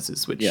screen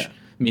sizes, which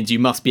means you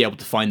must be able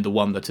to find the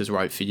one that is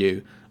right for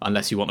you,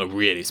 unless you want a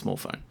really small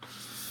phone.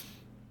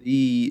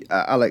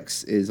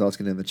 Alex is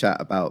asking in the chat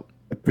about,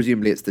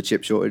 presumably it's the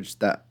chip shortage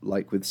that,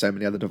 like with so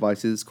many other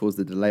devices, caused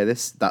the delay of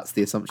this. That's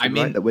the assumption,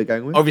 right, that we're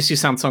going with? Obviously,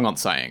 Samsung aren't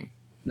saying.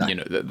 No.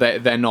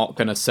 They're not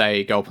going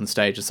to go up on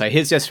stage and say,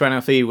 here's the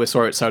S20 FE, we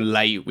saw it so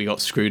late, we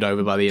got screwed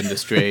over by the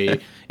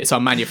industry. It's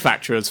our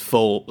manufacturer's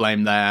fault,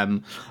 blame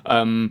them.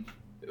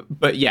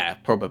 But yeah,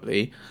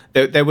 probably.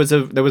 There was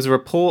a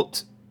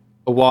report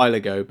a while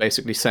ago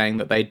basically saying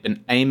that they'd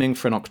been aiming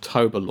for an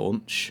October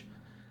launch.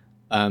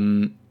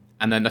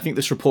 And then I think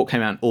this report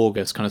came out in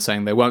August kind of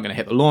saying they weren't going to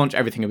hit the launch,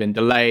 everything had been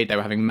delayed, they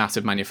were having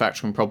massive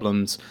manufacturing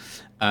problems,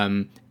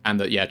 and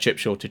that, chip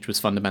shortage was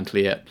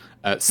fundamentally it.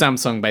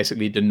 Samsung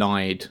basically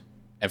denied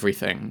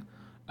everything.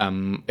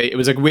 It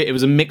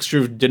was a mixture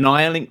of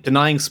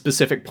denying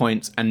specific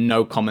points and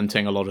no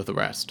commenting a lot of the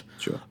rest.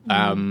 Sure.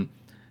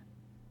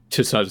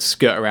 To sort of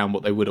skirt around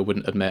what they would or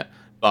wouldn't admit.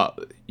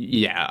 But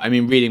yeah, I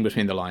mean, reading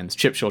between the lines,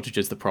 chip shortage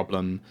is the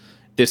problem.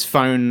 This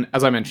phone,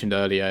 as I mentioned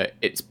earlier,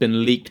 it's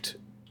been leaked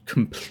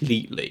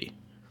completely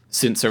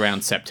since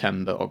around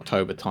September,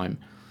 October time.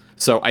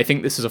 So I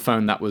think this is a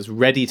phone that was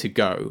ready to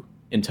go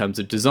in terms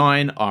of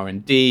design,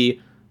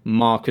 R&D,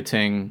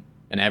 marketing,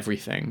 and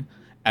everything.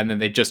 And then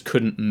they just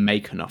couldn't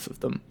make enough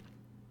of them.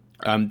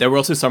 There were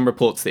also some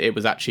reports that it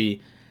was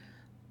actually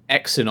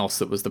Exynos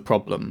that was the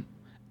problem,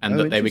 and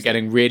that they were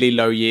getting really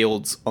low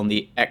yields on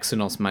the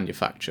Exynos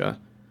manufacturer,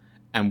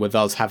 and with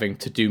us having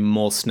to do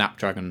more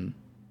Snapdragon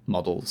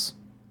models.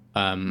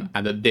 And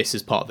that this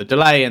is part of the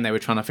delay, and they were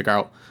trying to figure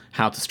out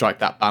how to strike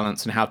that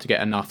balance and how to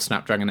get enough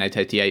Snapdragon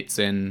 888s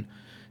in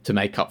to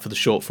make up for the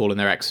shortfall in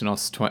their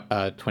Exynos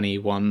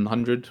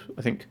 2100,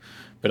 I think,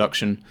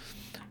 production.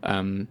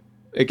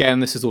 Again,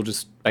 this is all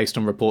just based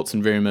on reports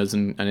and rumors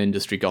and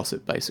industry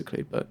gossip,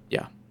 basically. But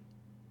yeah,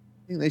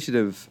 I think they should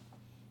have.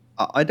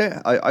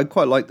 I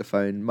quite like the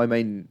phone. My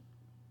main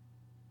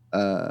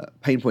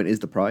pain point is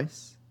the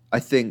price. I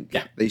think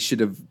they should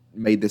have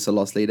made this a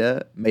loss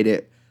leader, made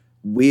it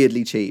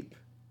weirdly cheap,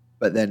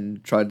 but then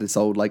tried to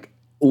sold like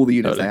all the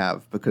units they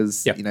have,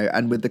 because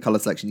and with the color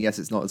selection, yes,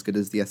 it's not as good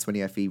as the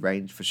S20 FE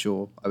range for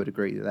sure. I would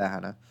agree there,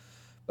 Hannah.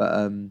 But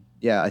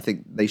I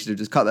think they should have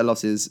just cut their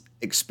losses,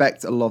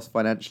 expect a loss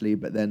financially,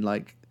 but then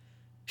like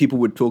people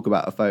would talk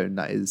about a phone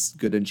that is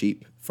good and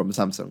cheap from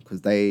Samsung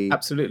because they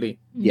absolutely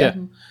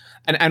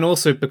and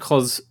also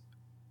because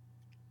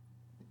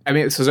I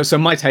mean, so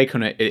my take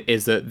on it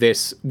is that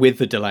this, with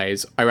the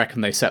delays, I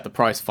reckon they set the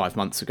price 5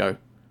 months ago.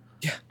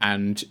 Yeah.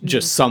 And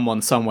just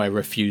someone somewhere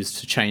refused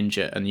to change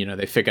it, and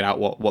they figured out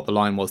what the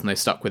line was and they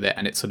stuck with it,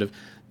 and it's sort of,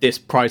 this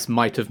price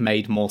might have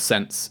made more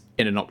sense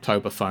in an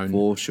October phone.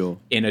 For sure.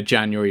 In a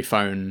January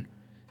phone,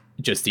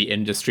 just the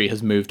industry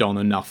has moved on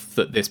enough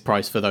that this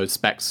price for those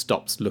specs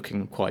stops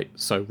looking quite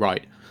so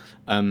right.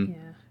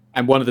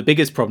 And one of the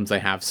biggest problems they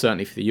have,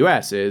 certainly for the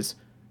US, is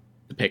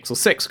the Pixel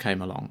 6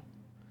 came along.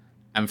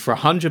 And for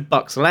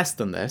 $100 less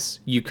than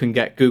this, you can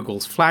get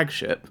Google's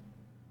flagship.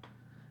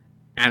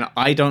 And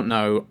I don't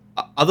know,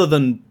 other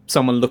than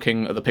someone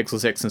looking at the Pixel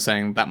 6 and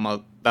saying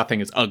that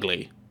thing is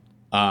ugly,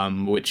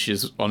 which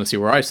is honestly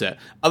where I sit.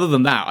 Other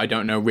than that, I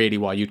don't know really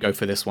why you'd go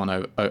for this one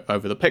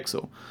over the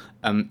Pixel,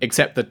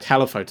 except the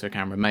telephoto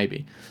camera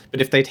maybe.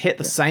 But if they'd hit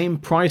the same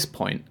price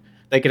point,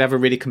 they could have a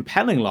really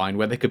compelling line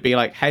where they could be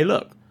like, hey,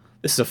 look,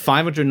 this is a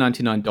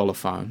 $599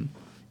 phone.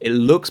 It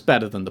looks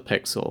better than the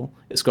Pixel.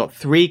 It's got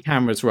 3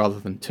 cameras rather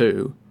than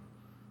 2.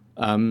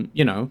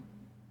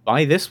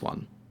 Buy this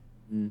one.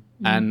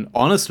 And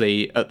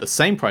honestly, at the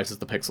same price as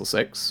the Pixel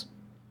 6,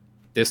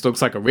 this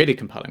looks like a really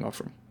compelling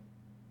offering.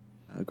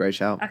 A great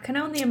shout. I can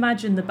only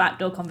imagine the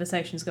backdoor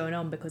conversations going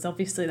on because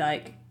obviously,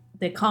 like,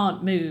 they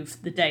can't move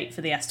the date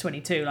for the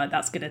S22. Like,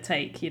 that's going to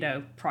take,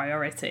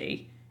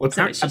 priority. Well,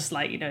 so it's just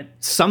like,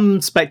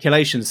 Some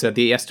speculation said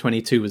the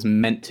S22 was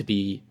meant to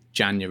be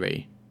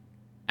January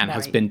and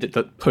has been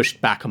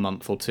pushed back a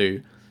month or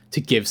two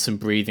to give some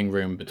breathing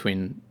room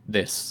between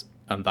this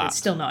and that. It's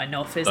still not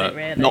enough, is it,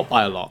 really? Not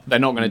by a lot. They're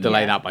not going to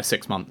delay that by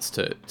 6 months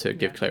to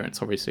give clearance,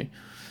 obviously.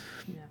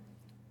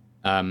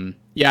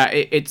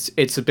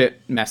 It's a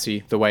bit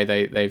messy the way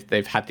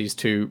they've had these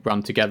two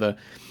run together.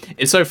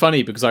 It's so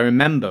funny because I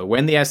remember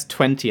when the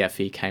S20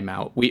 FE came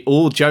out, we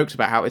all joked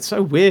about how it's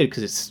so weird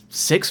because it's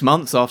 6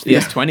 months after the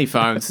S20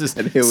 phone. It's just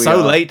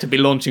so late to be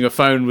launching a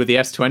phone with the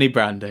S20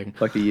 branding.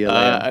 Like a year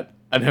later.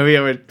 And here we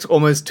are, it's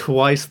almost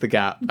twice the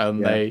gap.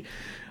 I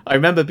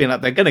remember being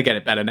like, they're going to get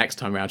it better next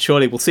time around.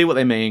 Surely we'll see what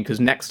they mean because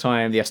next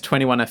time the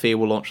S21 FE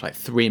will launch like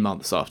 3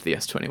 months after the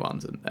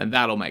S21s, and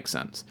that'll make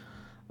sense.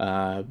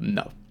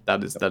 No.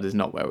 That is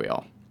not where we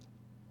are.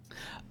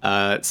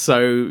 I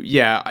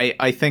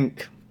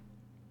think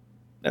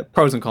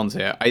pros and cons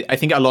here. I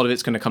think a lot of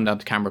it's going to come down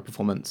to camera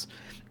performance.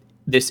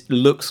 This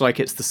looks like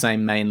it's the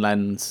same main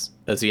lens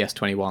as the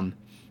S21,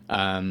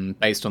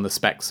 based on the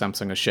specs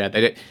Samsung has shared.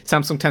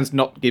 Samsung tends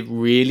not to give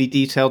really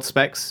detailed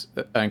specs,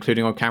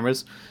 including on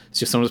cameras. It's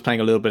just someone's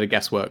playing a little bit of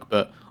guesswork,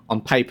 but on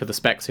paper the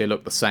specs here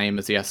look the same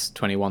as the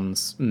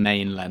S21's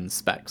main lens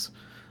specs.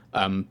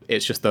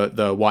 It's just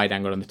the wide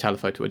angle and the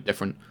telephoto are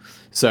different.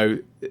 So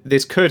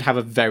this could have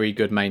a very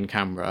good main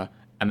camera,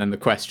 and then the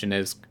question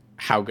is,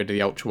 how good are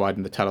the ultra wide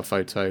and the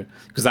telephoto?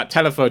 Because that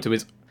telephoto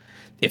is,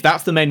 if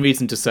that's the main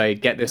reason to say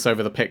get this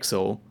over the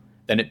Pixel,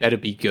 then it better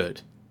be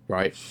good,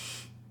 right?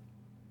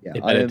 Yeah,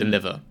 it better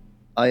deliver.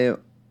 I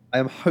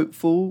am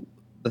hopeful.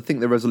 I think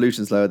the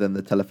resolution's lower than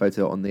the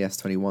telephoto on the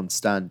S21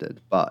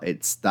 standard, but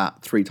it's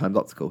that 3 times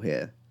optical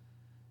here.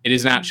 It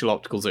is an actual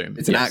optical zoom.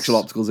 It's an actual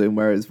optical zoom,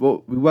 whereas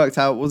what we worked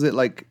out, was it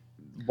like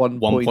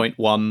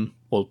 1.1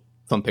 or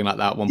something like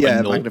that?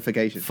 1.0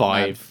 magnification.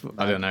 5,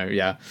 I don't know,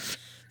 yeah.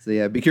 So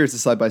yeah, be curious to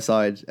side by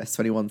side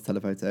S21's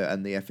telephoto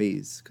and the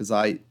FE's, because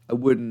I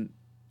wouldn't,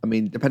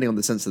 depending on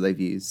the sensor they've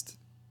used,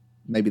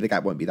 maybe the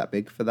gap won't be that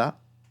big for that.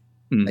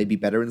 Maybe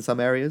better in some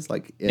areas,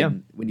 like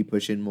when you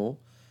push in more,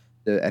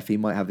 the FE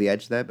might have the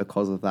edge there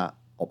because of that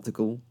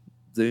optical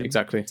zoom.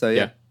 Exactly. So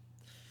yeah.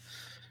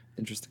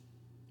 Interesting.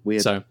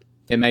 Weird. So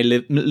it may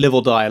live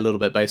or die a little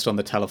bit based on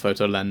the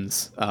telephoto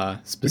lens,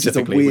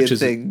 specifically. Which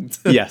is a weird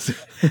thing. Yes.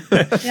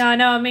 Yeah, I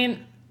know.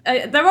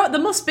 There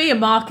must be a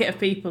market of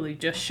people who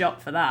just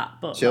shop for that,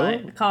 but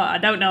sure. I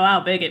don't know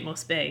how big it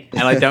must be.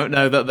 And I don't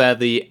know that they're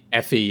the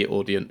FE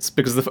audience,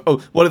 because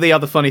one of the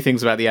other funny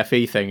things about the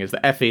FE thing is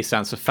that FE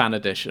stands for Fan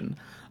Edition.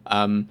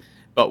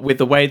 But with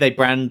the way they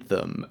brand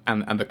them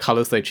and the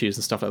colours they choose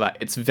and stuff like that,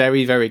 it's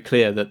very, very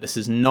clear that this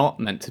is not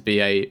meant to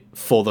be a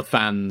for the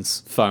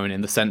fans phone,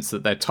 in the sense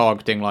that they're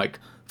targeting like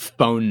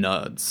phone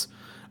nerds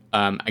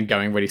and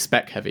going really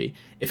spec heavy.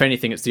 If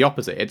anything, it's the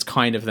opposite. It's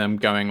kind of them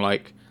going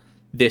like,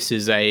 this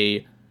is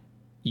a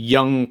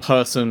young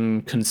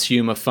person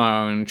consumer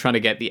phone trying to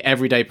get the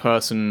everyday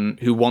person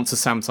who wants a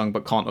Samsung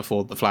but can't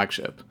afford the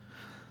flagship.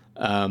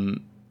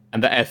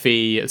 And the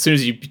FE, as soon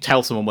as you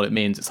tell someone what it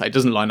means, it's like it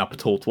doesn't line up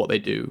at all to what they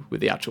do with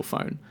the actual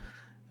phone.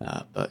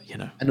 But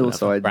and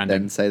also I'd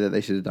then say that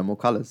they should have done more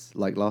colours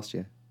like last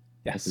year.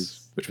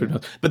 Yes,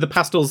 but the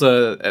pastels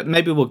are,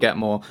 maybe we'll get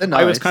more.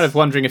 Nice. I was kind of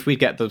wondering if we'd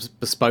get the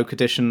bespoke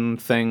edition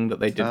thing that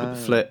they did with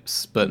the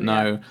flips, but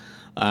no.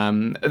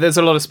 There's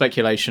a lot of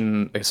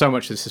speculation. So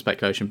much of this is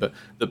speculation, but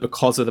that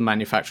because of the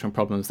manufacturing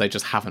problems, they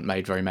just haven't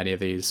made very many of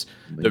these.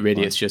 That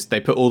really, it's just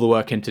they put all the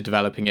work into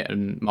developing it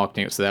and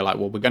marketing it. So they're like,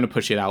 well, we're going to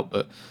push it out,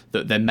 but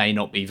that there may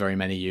not be very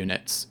many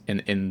units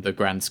in the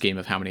grand scheme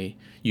of how many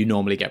you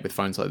normally get with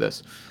phones like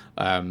this.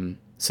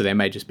 So they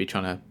may just be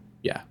trying to,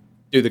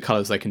 do the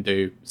colors they can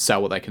do,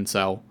 sell what they can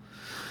sell,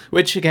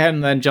 which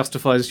again then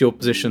justifies your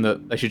position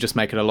that they should just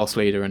make it a loss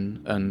leader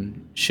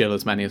and shill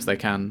as many as they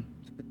can.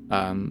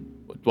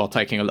 While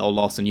taking a little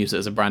loss and use it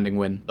as a branding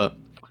win. But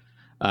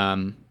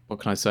what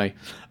can I say?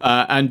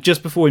 And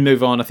just before we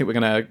move on, I think we're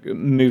going to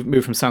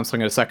move from Samsung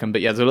in a second.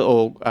 But yeah, there's a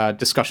little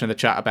discussion in the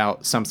chat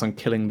about Samsung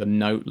killing the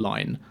Note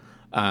line.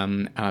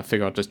 And I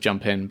figure I'll just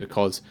jump in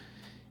because,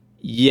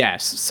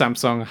 yes,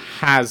 Samsung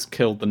has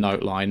killed the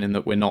Note line in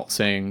that we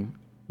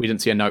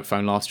didn't see a Note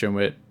phone last year, and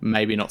we're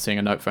maybe not seeing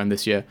a Note phone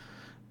this year.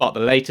 But the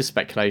latest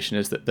speculation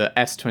is that the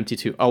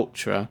S22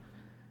 Ultra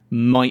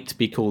might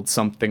be called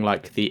something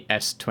like the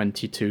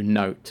S22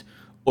 Note,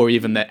 or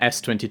even the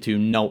S22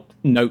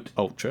 Note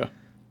Ultra.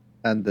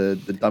 And the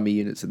dummy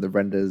units in the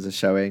renders are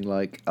showing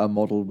like a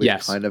model with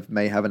kind of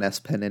may have an S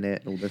Pen in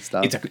it and all this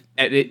stuff.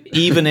 Exactly.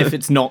 Even if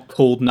it's not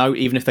called Note,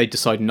 even if they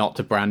decide not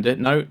to brand it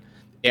Note,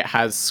 it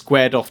has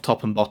squared off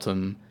top and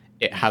bottom.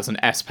 It has an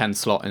S Pen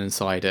slot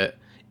inside it.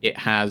 It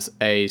has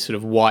a sort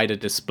of wider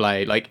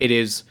display. Like, it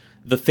is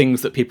the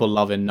things that people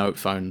love in Note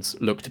phones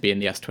look to be in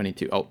the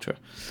S22 Ultra.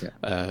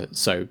 Yeah.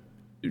 So,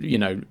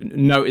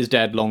 Note is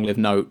dead. Long live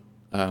Note.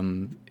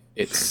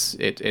 It's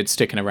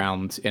sticking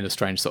around in a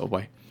strange sort of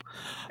way.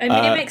 I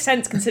mean, it makes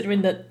sense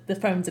considering that the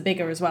phones are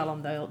bigger as well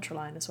on the Ultra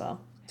line as well.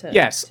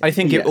 I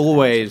think it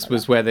always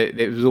was where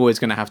it was always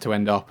going to have to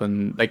end up,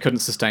 and they couldn't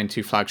sustain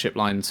 2 flagship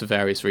lines for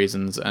various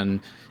reasons,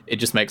 and it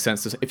just makes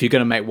sense if you're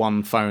going to make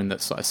one phone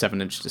that's like a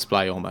 7-inch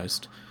display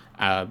almost,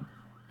 and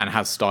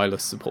has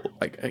stylus support,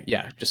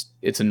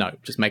 it's a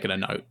Note. Just make it a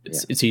Note.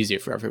 It's easier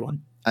for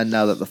everyone. And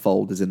now that the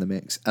Fold is in the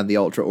mix, and the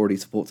Ultra already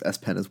supports S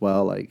Pen as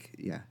well,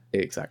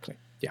 Exactly.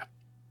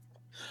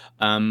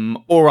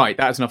 All right,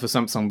 that's enough of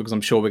Samsung, because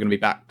I'm sure we're going to be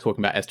back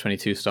talking about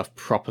S22 stuff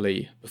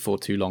properly before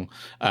too long,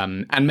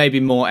 and maybe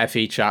more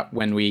FE chat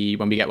when we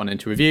get one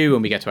into review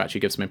and we get to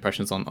actually give some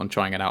impressions on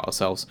trying it out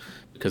ourselves,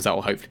 because that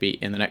will hopefully be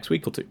in the next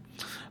week or two.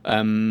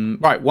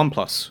 Right,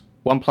 OnePlus.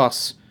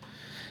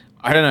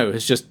 I don't know.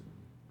 It's just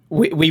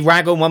we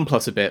rag on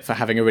OnePlus a bit for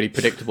having a really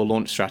predictable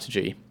launch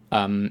strategy,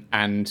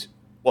 and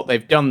what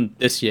they've done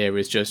this year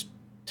is just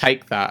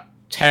take that,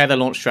 tear their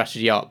launch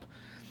strategy up,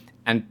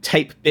 and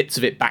tape bits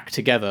of it back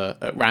together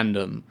at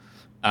random,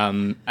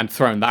 and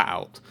thrown that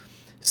out.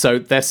 So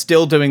they're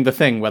still doing the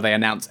thing where they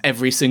announce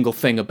every single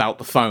thing about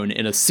the phone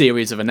in a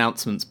series of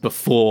announcements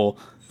before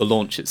the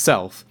launch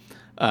itself.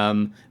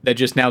 They're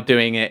just now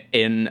doing it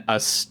in a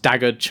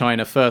staggered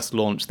China first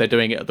launch. They're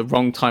doing it at the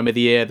wrong time of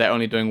the year. They're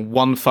only doing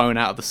one phone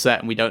out of the set,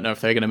 and we don't know if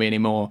there are going to be any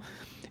more.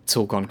 It's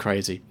all gone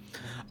crazy.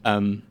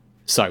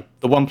 So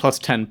the OnePlus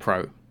 10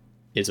 Pro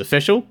is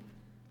official.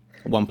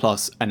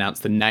 OnePlus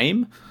announced the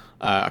name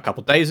a couple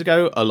of days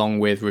ago, along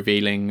with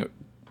revealing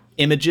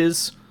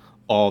images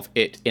of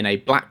it in a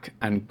black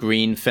and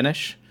green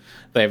finish.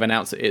 They've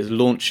announced it is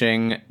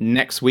launching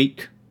next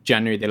week,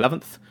 January the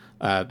 11th,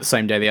 the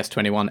same day the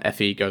S21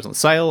 FE goes on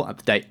sale, at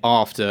the day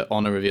after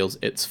Honor reveals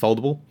it's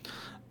foldable.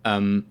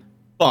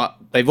 But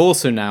they've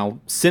also now,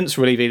 since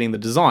revealing the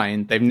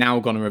design, they've now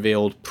gone and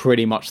revealed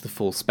pretty much the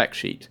full spec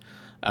sheet.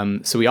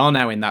 So we are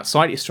now in that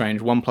slightly strange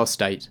OnePlus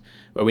state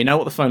where we know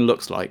what the phone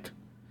looks like.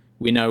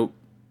 We know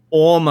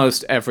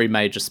almost every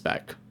major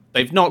spec.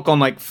 They've not gone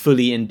like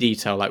fully in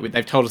detail. Like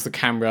they've told us the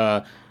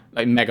camera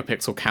like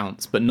megapixel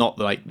counts, but not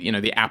like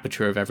the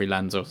aperture of every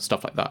lens or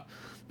stuff like that.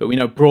 But we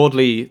know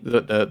broadly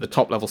the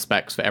top level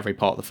specs for every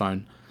part of the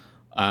phone,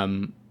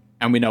 and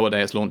we know what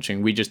day it's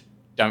launching. We just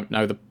don't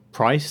know the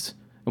price,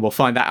 and we'll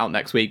find that out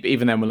next week. But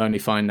even then, we'll only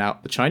find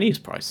out the Chinese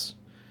price,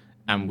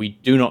 and we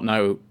do not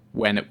know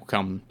when it will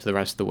come to the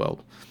rest of the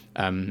world.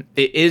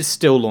 It is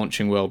still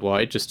launching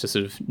worldwide, just to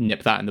sort of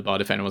nip that in the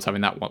bud if anyone's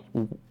having that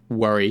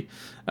worry.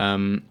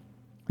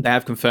 They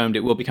have confirmed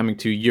it will be coming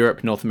to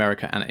Europe, North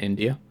America, and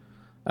India.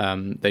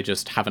 They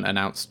just haven't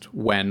announced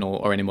when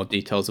or any more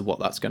details of what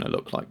that's going to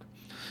look like.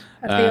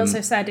 Have they also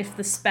said if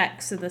the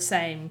specs are the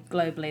same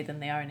globally than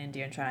they are in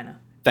India and China?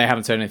 They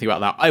haven't said anything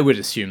about that. I would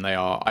assume they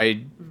are.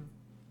 I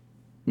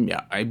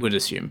would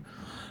assume.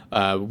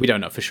 We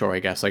don't know for sure, I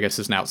guess. I guess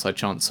there's an outside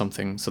chance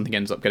something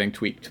ends up getting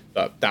tweaked,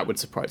 but that would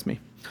surprise me.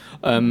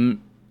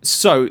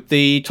 So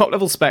the top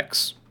level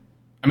specs,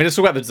 let's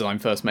talk about the design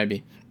first,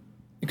 maybe,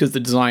 because the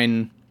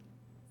design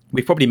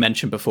we've probably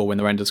mentioned before when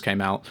the renders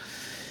came out,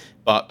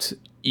 but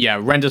yeah,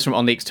 renders from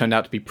OnLeaks turned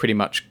out to be pretty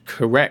much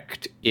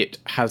correct. It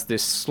has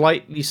this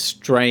slightly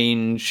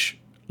strange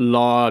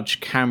large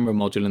camera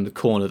module in the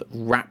corner that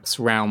wraps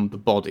around the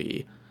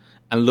body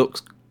and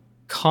looks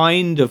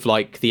kind of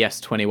like the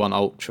S21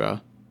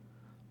 Ultra,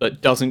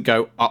 but doesn't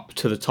go up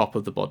to the top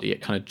of the body.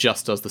 It kind of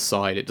just does the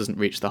side. It doesn't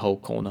reach the whole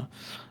corner.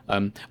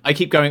 I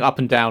keep going up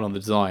and down on the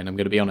design, I'm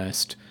going to be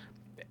honest.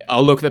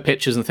 I'll look at the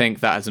pictures and think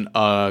that is an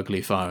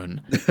ugly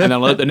phone. And then I'll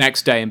look the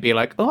next day and be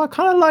like, oh, I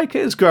kind of like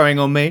it. It's growing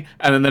on me.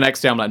 And then the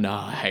next day I'm like, no,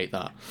 I hate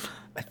that.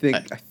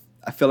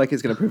 I feel like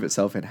it's going to prove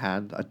itself in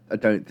hand. I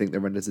don't think the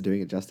renders are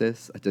doing it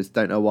justice. I just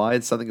don't know why.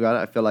 It's something about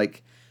it. I feel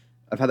like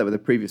I've had that with the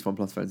previous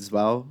OnePlus phones as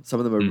well. Some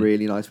of them are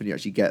really nice when you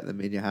actually get them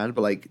in your hand,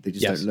 but like they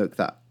just don't look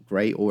that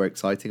great or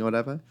exciting or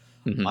whatever.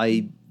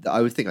 I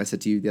would think I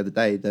said to you the other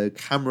day, the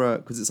camera,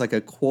 because it's like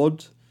a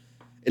quad,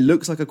 it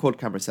looks like a quad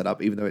camera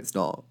setup, even though it's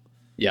not.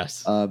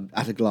 Yes.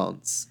 At a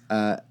glance,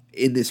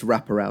 in this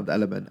wraparound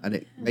element, and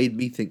it made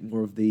me think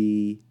more of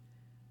the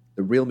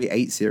Realme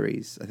 8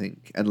 series, I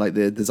think, and like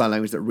the design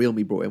language that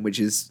Realme brought in, which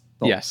is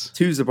not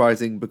too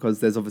surprising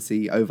because there's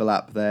obviously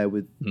overlap there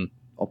with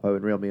Oppo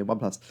and Realme and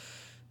OnePlus.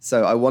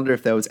 So I wonder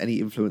if there was any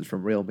influence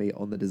from Realme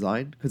on the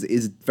design, because it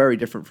is very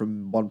different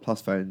from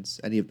OnePlus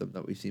phones, any of them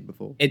that we've seen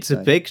before. It's a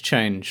big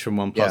change from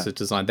OnePlus's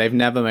design. They've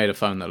never made a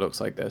phone that looks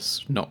like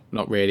this. Not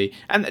really.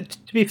 And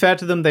to be fair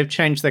to them, they've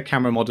changed their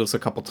camera modules a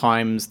couple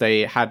times.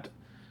 They had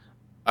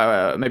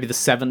maybe the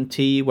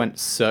 70 went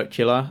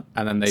circular,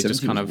 and then they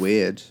just 70 kind was of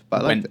weird,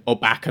 but I liked went it. or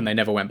back, and they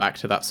never went back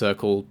to that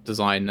circle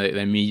design.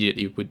 They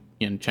immediately would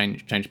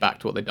change back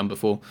to what they'd done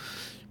before.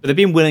 But they've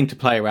been willing to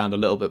play around a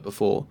little bit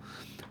before.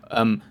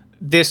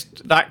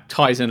 That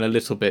ties in a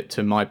little bit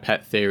to my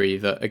pet theory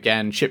that,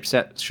 again,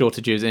 chipset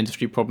shortages,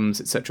 industry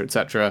problems, etc.,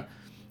 etc.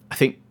 I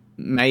think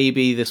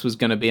maybe this was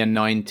going to be a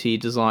 90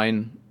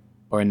 design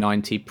or a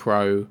 90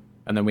 Pro,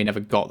 and then we never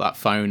got that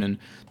phone. And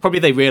probably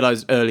they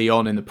realized early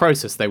on in the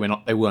process they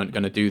weren't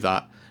going to do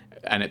that,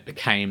 and it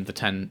became the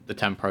 10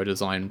 Pro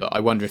design. But I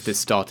wonder if this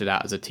started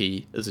out as a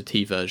T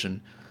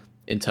version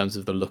in terms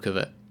of the look of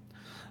it.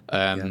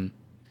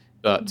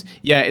 But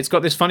yeah, it's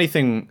got this funny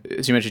thing,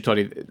 as you mentioned,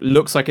 Toddy. It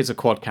looks like it's a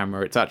quad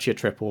camera. It's actually a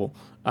triple.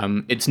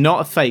 It's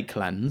not a fake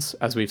lens,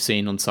 as we've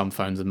seen on some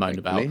phones and moaned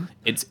about.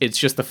 It's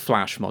just the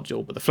flash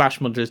module, but the flash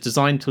module is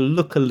designed to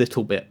look a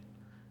little bit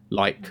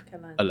like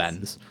a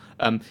lens.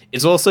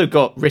 It's also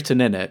got written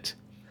in it,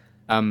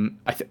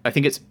 I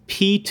think it's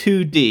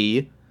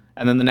P2D,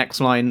 and then the next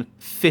line,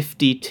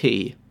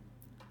 50T.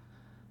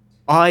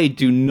 I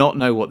do not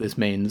know what this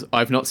means.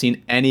 I've not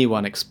seen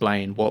anyone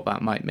explain what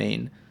that might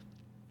mean.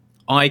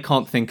 I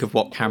can't think of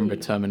what camera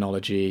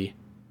terminology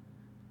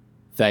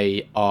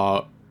they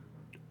are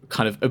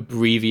kind of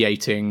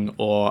abbreviating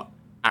or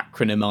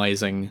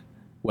acronymizing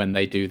when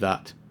they do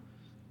that.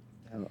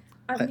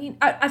 I mean,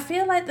 I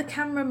feel like the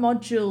camera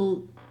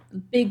module,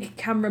 big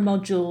camera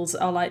modules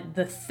are like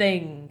the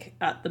thing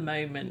at the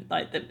moment,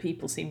 like that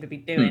people seem to be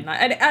doing.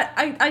 Like,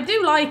 I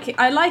do like it.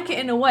 I like it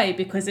in a way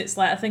because it's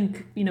like, I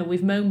think,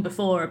 we've moaned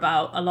before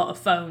about a lot of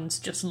phones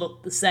just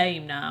look the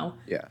same now.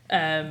 Yeah.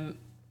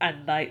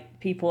 And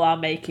like people are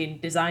making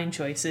design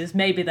choices.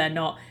 Maybe they're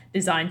not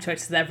design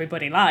choices that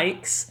everybody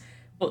likes,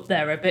 but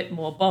they're a bit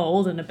more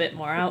bold and a bit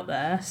more out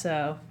there.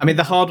 So I mean,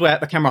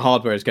 the camera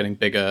hardware is getting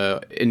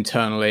bigger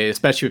internally,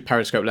 especially with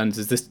periscope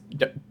lenses. This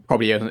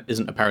probably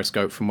isn't a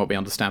periscope from what we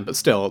understand, but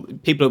still,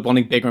 people are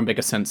wanting bigger and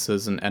bigger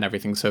sensors and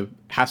everything, so it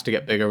has to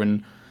get bigger.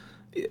 And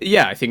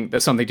yeah, I think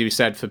there's something to be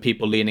said for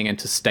people leaning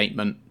into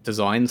statement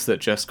designs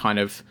that just kind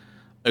of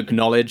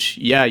acknowledge,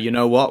 yeah, you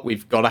know what,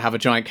 we've got to have a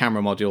giant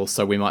camera module,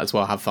 so we might as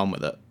well have fun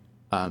with it.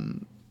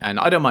 And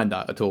I don't mind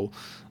that at all.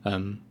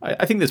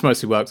 I think this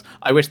mostly works.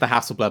 I wish the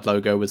Hasselblad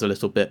logo was a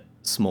little bit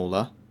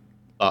smaller,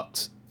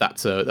 but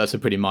that's a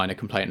pretty minor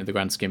complaint in the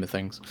grand scheme of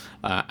things.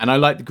 And I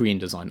like the green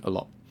design a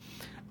lot.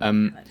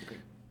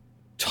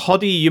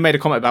 Toddy, you made a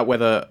comment about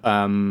whether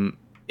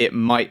it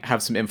might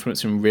have some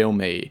influence from Realme.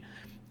 And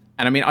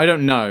I mean, I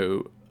don't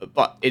know,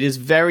 but it is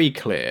very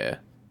clear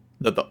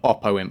that the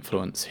Oppo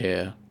influence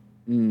here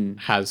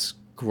has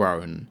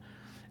grown.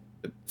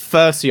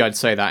 Firstly, I'd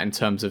say that in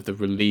terms of the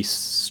release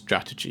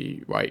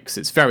strategy, right? Because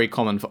it's very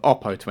common for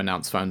Oppo to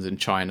announce phones in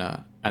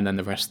China and then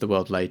the rest of the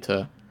world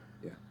later.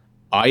 Yeah.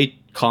 I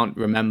can't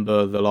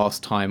remember the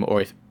last time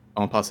or if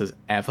OnePlus has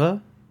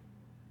ever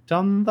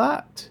done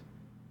that.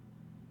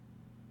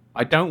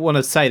 I don't want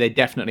to say they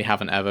definitely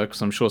haven't ever,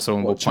 because I'm sure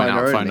someone will point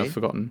out a phone I've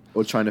forgotten.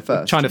 Or China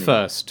first.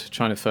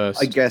 China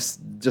first. I guess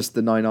just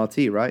the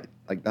 9RT, right?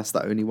 Like that's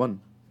the only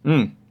one.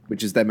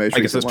 Which is their most recent one.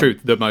 I guess that's true.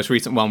 The most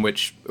recent one,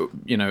 which,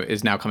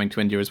 is now coming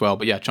to India as well.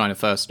 But yeah, China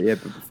first. Yeah,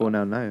 but before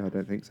now, no, I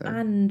don't think so.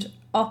 And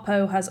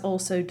Oppo has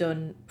also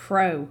done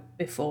Pro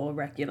before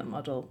regular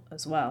model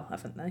as well,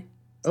 haven't they?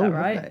 Is that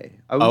right? Okay.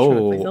 I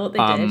thought they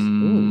did.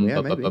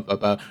 Yeah, maybe.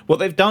 What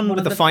they've done with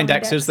of the the Find Find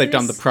X's, they've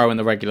done the X's? Pro and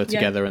the regular Yeah.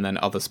 together, and then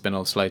other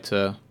spin-offs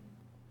later.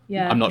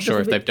 Yeah, I'm not sure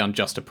if because they've done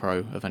just a Pro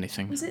of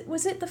anything. Was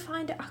it the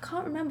Find? I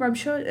can't remember. I'm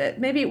sure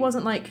maybe it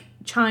wasn't like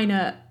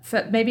China.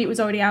 Maybe it was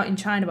already out in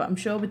China, but I'm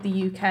sure with the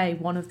UK,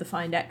 one of the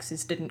Find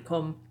X's didn't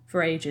come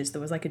for ages.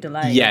 There was like a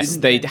delay. Yes,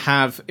 they'd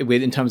have,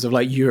 in terms of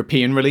like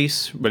European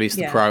release the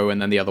Yeah. Pro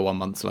and then the other one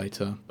months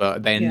later.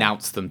 But they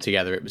announced them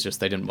together. It was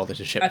just they didn't bother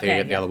to ship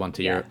the other one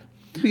to Europe.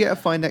 Did we get a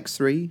Find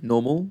X3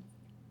 normal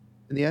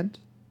in the end?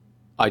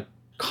 I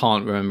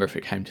can't remember if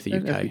it came to the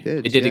don't know UK. if it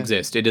did, It did yeah.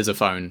 exist. It is a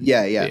phone.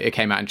 Yeah, yeah. It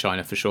came out in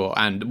China for sure,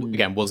 and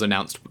again was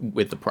announced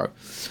with the Pro.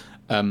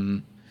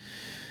 So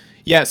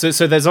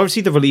there's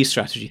obviously the release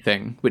strategy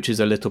thing, which is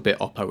a little bit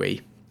Oppo-y.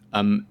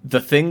 The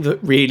thing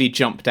that really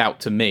jumped out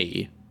to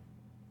me,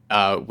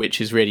 which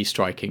is really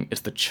striking,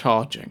 is the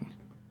charging.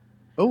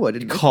 Oh, I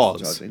didn't know Because-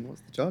 the charging.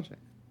 What's the charging?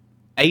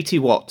 80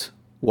 watt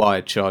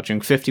wired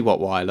charging, 50 watt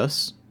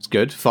wireless. It's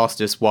good.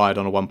 Fastest wired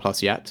on a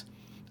OnePlus yet.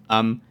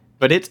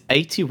 But it's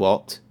 80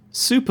 watt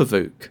Super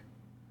VOOC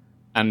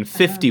and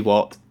 50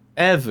 watt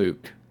Air VOOC.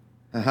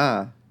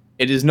 Aha.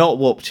 It is not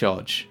Warp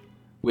Charge,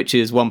 which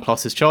is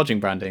OnePlus's charging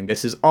branding.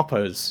 This is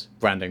Oppo's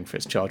branding for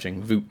its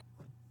charging,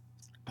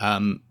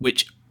 VOOC.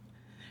 Which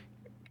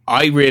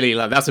I really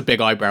like. That's a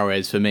big eyebrow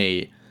raise for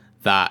me.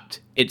 That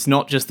it's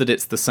not just that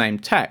it's the same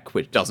tech,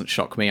 which doesn't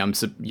shock me.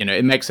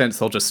 It makes sense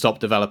they'll just stop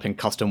developing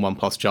custom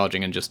OnePlus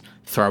charging and just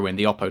throw in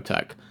the Oppo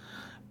tech.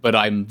 But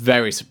I'm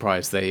very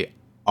surprised they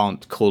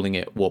aren't calling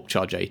it Warp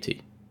Charge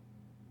 80.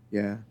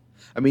 Yeah.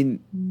 I mean,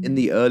 in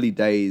the earlier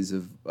days,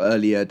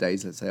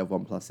 let's say, of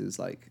OnePlus's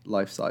like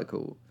life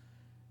cycle,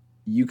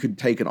 you could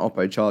take an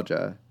Oppo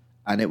charger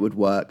and it would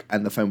work,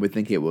 and the phone would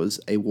think it was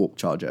a Warp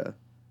charger,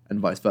 and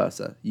vice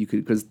versa. You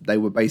could, because they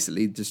were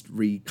basically just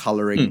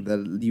recoloring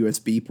the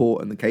USB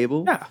port and the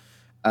cable. Yeah.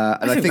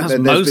 And I think that's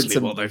that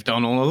mostly what they've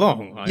done all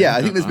along.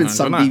 I think there's been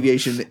some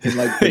deviation in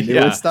like the newer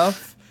Yeah.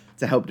 stuff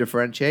to help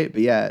differentiate.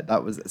 But yeah,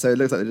 that was, so it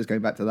looks like they're just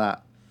going back to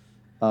that.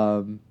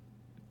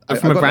 But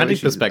from a branding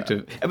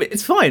perspective, I mean,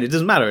 it's fine. It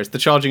doesn't matter. It's the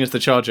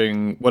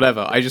charging,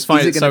 whatever. I just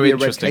find it so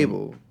interesting. Red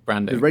cable?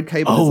 Branding. The red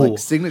cable is like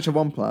signature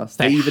OnePlus.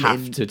 They even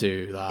have to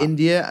do that.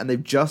 India, and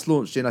they've just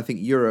launched in, I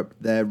think, Europe,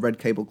 their Red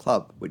Cable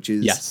Club, which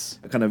is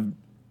a kind of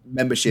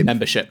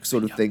membership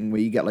sort of thing where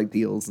you get like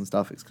deals and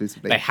stuff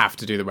exclusively. They have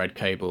to do the red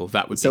cable.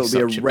 That would so be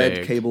it would such be a red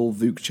big... cable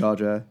VOOC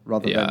charger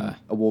rather than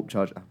a Warp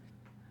charger.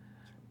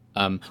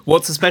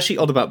 What's especially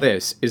odd about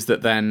this is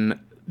that then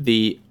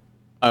the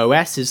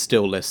OS is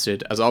still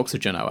listed as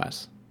Oxygen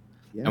OS.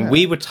 Yeah. And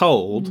we were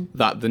told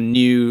that the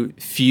new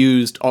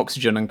fused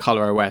Oxygen and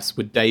Color OS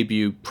would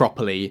debut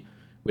properly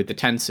with the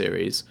 10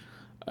 series,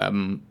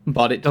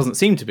 but it doesn't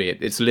seem to be.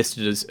 It's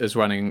listed as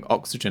running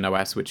Oxygen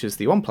OS, which is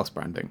the OnePlus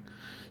branding.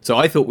 So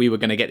I thought we were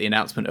going to get the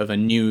announcement of a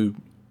new...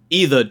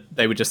 Either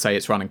they would just say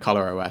it's running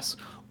Color OS,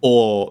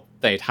 or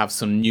they'd have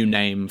some new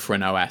name for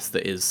an OS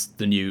that is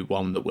the new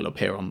one that will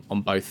appear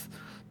on both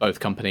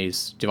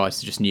companies'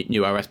 devices, just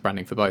new OS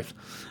branding for both.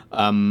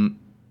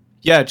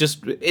 This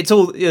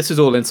is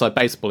all inside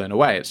baseball in a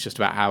way. It's just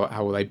about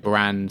how they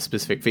brand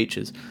specific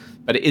features.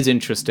 But it is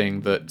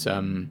interesting that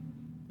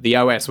the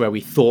OS where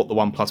we thought the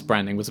OnePlus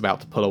branding was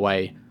about to pull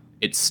away,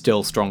 it's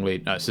still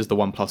strongly, no, this is the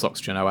OnePlus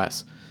Oxygen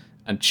OS.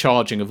 And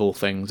charging of all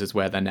things is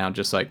where they're now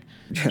just like,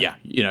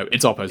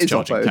 it's Oppo's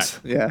charging Oppo's,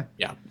 tech.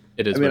 Yeah,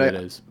 it is what it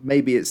is.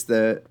 Maybe it's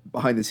the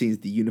behind the scenes,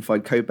 the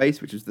unified code base,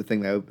 which is the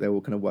thing they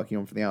were kind of working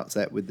on from the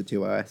outset with the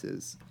two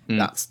OSs.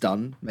 That's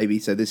done. Maybe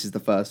so this is the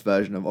first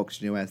version of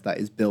Oxygen OS that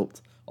is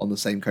built on the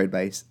same code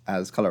base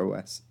as Color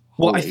OS.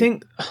 Well, I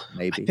think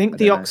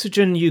the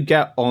Oxygen you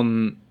get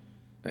on...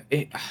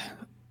 I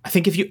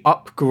think if you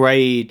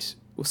upgrade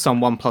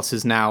some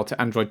OnePluses now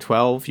to Android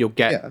 12, you'll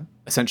get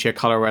essentially a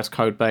Color OS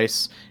code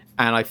base.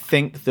 And I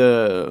think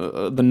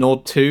the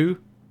Nord 2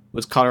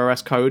 was Color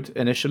OS code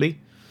initially.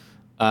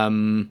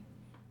 But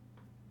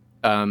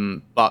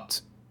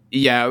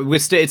yeah,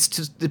 it's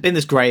just been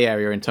this grey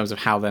area in terms of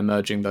how they're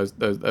merging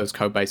those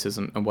code bases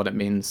and what it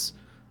means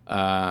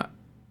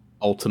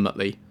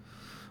ultimately.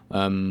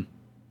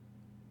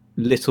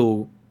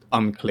 Little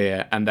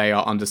unclear, and they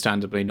are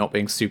understandably not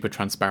being super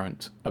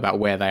transparent about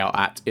where they are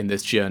at in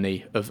this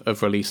journey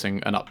of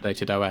releasing an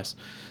updated OS.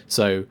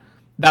 So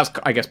that's,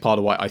 I guess, part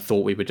of why I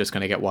thought we were just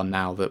going to get one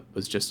now that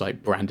was just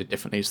like branded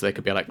differently, so they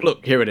could be like,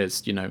 look, here it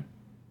is,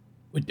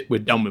 we're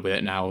done with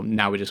it now.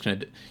 Now we're just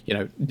going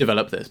to,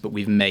 develop this, but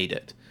we've made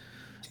it.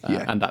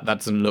 And that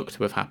doesn't look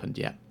to have happened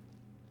yet.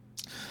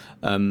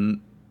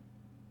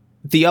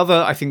 The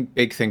other, I think,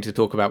 big thing to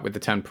talk about with the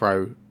 10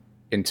 Pro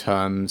in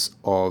terms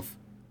of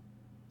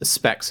the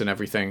specs and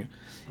everything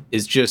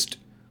is just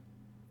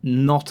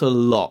not a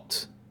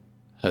lot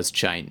has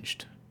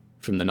changed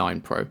from the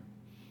 9 Pro.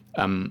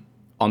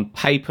 On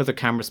paper, the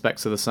camera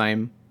specs are the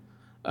same.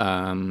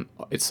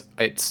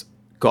 It's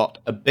got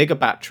a bigger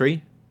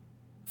battery,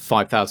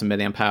 5,000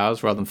 milliamp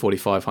hours rather than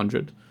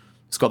 4,500.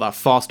 It's got that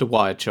faster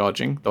wired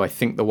charging, though I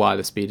think the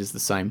wireless speed is the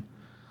same.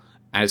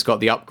 And it's got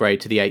the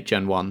upgrade to the 8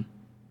 Gen 1.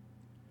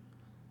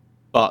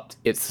 But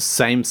it's the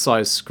same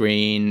size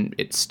screen.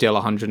 It's still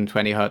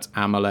 120 Hz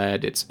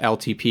AMOLED. It's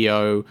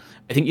LTPO.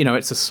 I think,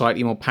 it's a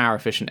slightly more power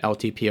efficient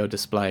LTPO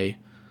display.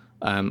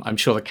 I'm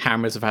sure the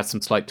cameras have had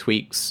some slight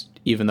tweaks,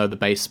 even though the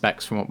base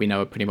specs from what we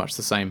know are pretty much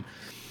the same.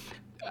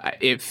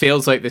 It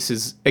feels like this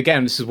is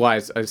why,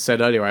 as I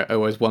said earlier, I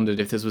always wondered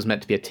if this was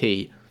meant to be a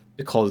T,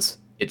 because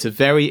it's a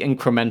very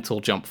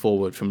incremental jump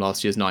forward from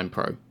last year's 9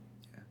 Pro.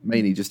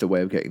 Mainly just a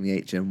way of getting the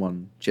 8 Gen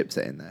 1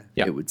 chipset in there,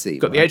 it would seem.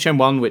 Got the 8 Gen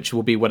 1, which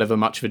will be whatever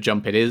much of a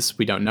jump it is.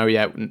 We don't know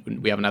yet.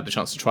 We haven't had the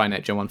chance to try an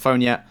 8 Gen 1 phone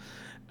yet.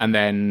 And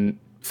then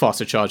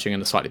faster charging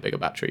and a slightly bigger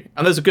battery.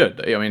 And those are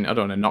good. I mean, I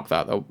don't want to knock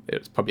that, though.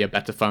 It's probably a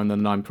better phone than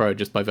the 9 Pro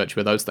just by virtue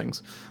of those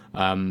things.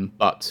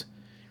 But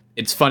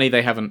it's funny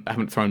they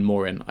haven't thrown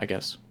more in, I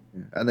guess.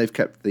 Yeah. And they've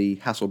kept the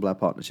Hasselblad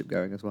partnership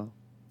going as well.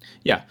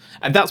 Yeah,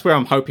 and that's where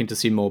I'm hoping to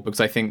see more, because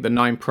I think the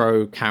 9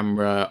 Pro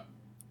camera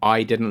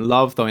I didn't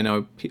love, though I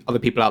know other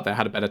people out there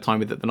had a better time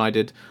with it than I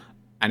did.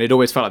 And it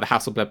always felt like the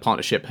Hasselblad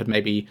partnership had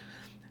maybe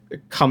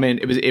come in.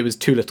 It was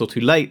too little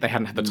too late. They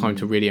hadn't had the time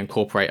to really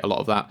incorporate a lot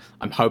of that.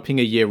 I'm hoping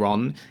a year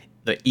on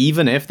that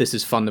even if this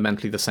is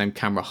fundamentally the same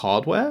camera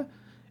hardware,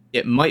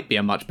 it might be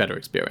a much better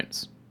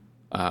experience.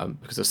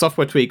 Because of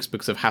software tweaks,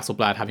 because of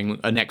Hasselblad having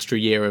an extra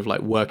year of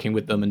like working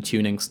with them and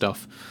tuning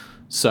stuff.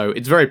 So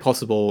it's very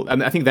possible,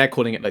 and I think they're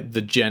calling it like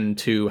the Gen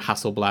 2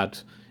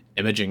 Hasselblad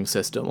imaging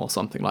system or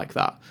something like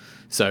that.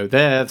 So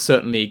they're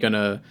certainly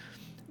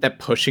they're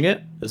pushing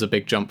it as a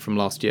big jump from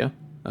last year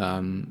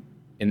in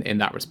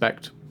that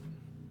respect.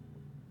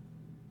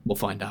 We'll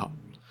find out.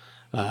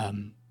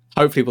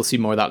 Hopefully we'll see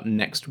more of that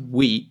next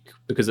week,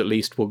 because at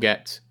least we'll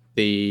get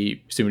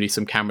presumably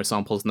some camera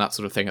samples and that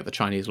sort of thing at the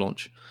Chinese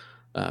launch.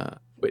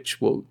 which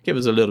will give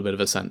us a little bit of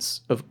a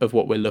sense of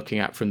what we're looking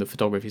at from the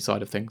photography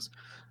side of things.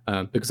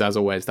 Because as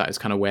always, that is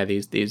kind of where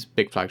these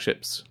big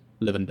flagships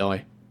live and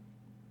die.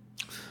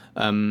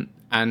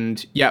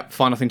 And yeah,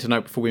 final thing to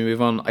note before we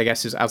move on, I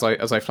guess, is as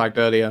I flagged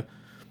earlier,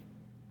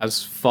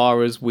 as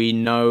far as we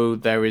know,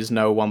 there is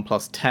no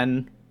OnePlus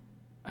 10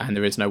 and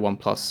there is no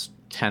OnePlus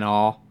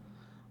 10R.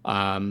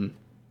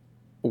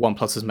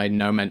 OnePlus has made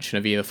no mention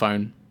of either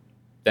phone.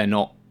 They're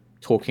not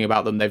talking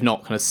about them. They've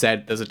not kind of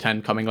said there's a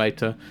 10 coming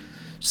later.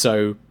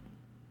 So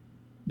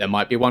there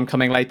might be one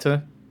coming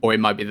later, or it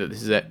might be that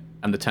this is it,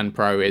 and the 10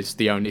 Pro is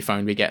the only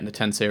phone we get in the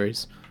 10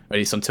 series, at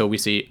least until we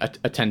see a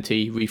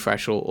 10T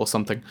refresh or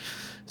something.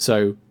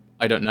 So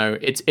I don't know.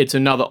 It's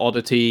another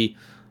oddity,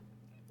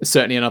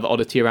 certainly another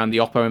oddity around the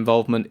Oppo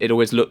involvement. It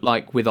always looked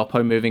like with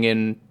Oppo moving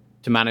in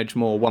to manage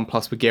more,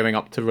 OnePlus were gearing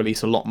up to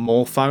release a lot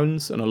more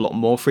phones and a lot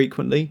more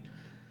frequently.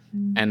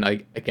 And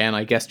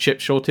I guess chip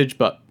shortage,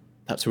 but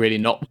that's really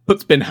not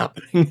what's been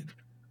happening.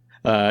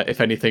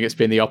 If anything, it's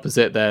been the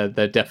opposite.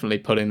 They're definitely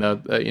putting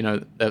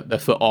their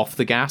foot off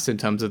the gas in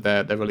terms of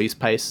their release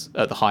pace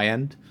at the high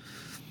end.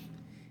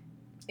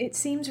 It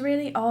seems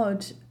really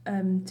odd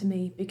to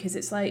me, because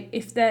it's like,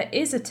 if there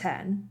is a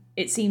 10,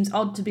 it seems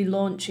odd to be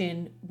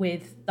launching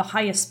with the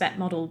highest spec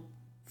model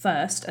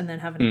first and then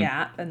having a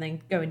gap and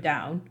then going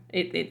down.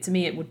 It to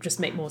me, it would just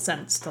make more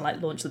sense to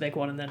like launch the big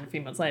one and then a few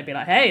months later be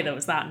like, hey, there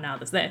was that and now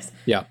there's this.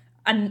 Yeah.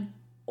 And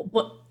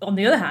but on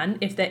the other hand,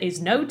 if there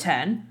is no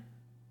 10,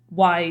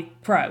 why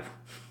Pro?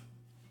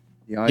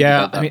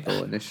 Yeah, I mean,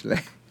 thought initially.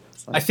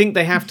 I think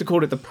they have to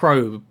call it the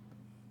Pro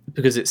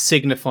because it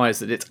signifies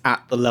that it's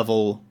at the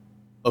level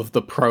of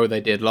the Pro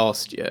they did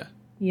last year.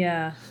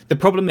 Yeah. The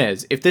problem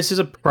is, if this is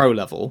a Pro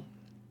level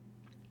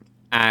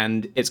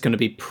and it's going to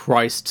be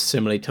priced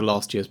similarly to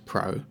last year's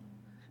Pro,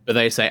 but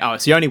they say, oh,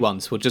 it's the only one,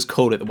 so we'll just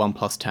call it the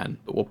OnePlus 10,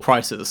 but we'll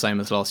price it the same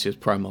as last year's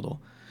Pro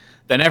model.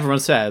 Then everyone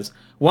says,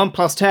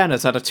 OnePlus 10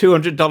 has had a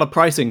 $200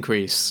 price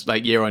increase,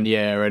 like year on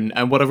year,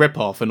 and what a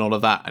ripoff and all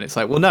of that. And it's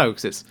like, well, no,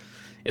 because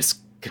it's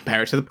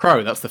compare it to the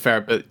Pro. That's the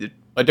fair. But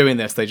by doing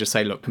this, they just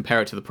say, look,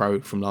 compare it to the Pro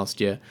from last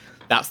year.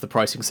 That's the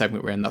pricing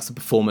segment we're in. That's the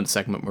performance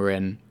segment we're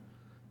in,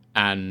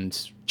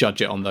 and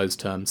judge it on those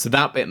terms. So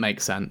that bit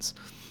makes sense.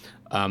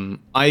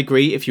 I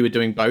agree. If you were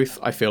doing both,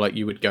 I feel like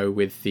you would go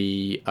with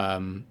the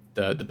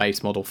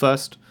base model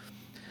first.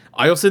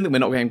 I also think we're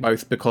not getting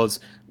both because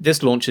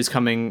this launch is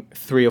coming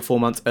 3 or 4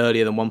 months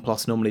earlier than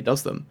OnePlus normally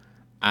does them,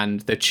 and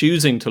they're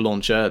choosing to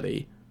launch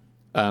early.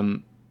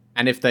 And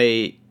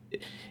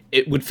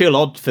it would feel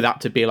odd for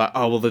that to be like,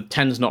 oh, well, the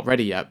 10's not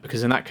ready yet,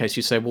 because in that case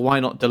you say, well, why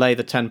not delay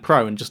the 10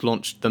 Pro and just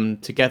launch them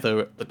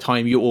together at the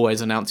time you always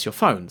announce your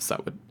phones?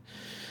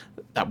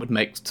 That would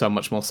make so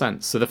much more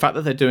sense. So the fact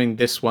that they're doing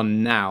this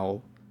one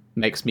now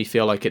makes me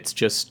feel like it's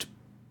just,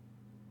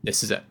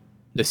 this is it.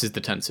 This is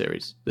the 10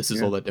 series. This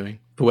is all they're doing.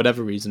 For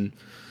whatever reason,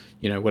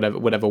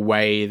 whatever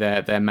way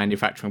their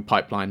manufacturing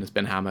pipeline has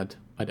been hammered.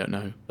 I don't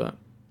know, but...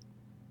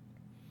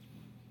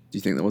 Do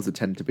you think there was a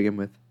 10 to begin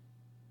with?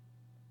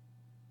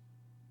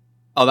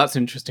 Oh, that's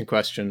an interesting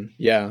question.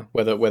 Yeah,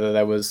 whether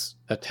there was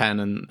a 10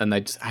 and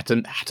they just had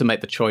to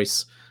make the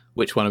choice,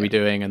 which one are we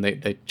doing, and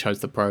they chose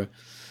the Pro.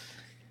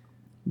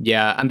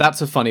 Yeah, and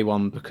that's a funny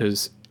one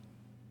because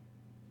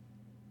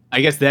I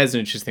guess there's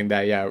an interesting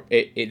there. Yeah,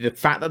 the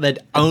fact that they're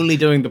only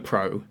doing the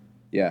Pro,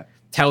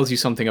 tells you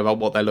something about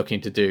what they're looking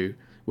to do,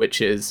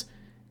 which is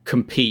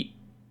compete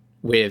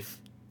with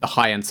the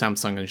high-end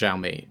Samsung and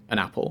Xiaomi and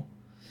Apple,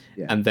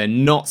 and they're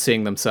not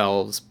seeing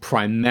themselves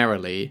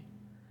primarily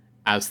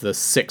as the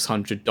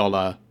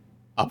 $600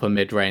 upper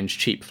mid-range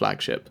cheap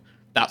flagship.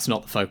 That's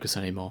not the focus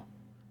anymore.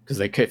 Because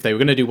if they were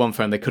going to do one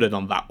phone, they could have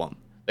done that one.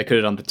 They could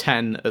have done the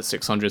 10 at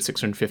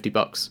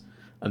 $650,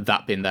 and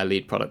that being their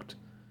lead product.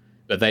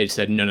 But they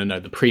said, no,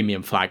 the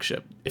premium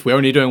flagship. If we're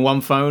only doing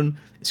one phone,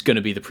 it's going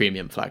to be the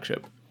premium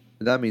flagship.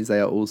 That means they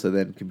are also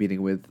then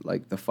competing with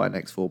like the Find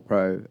X4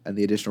 Pro and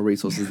the additional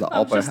resources that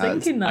Oppo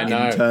has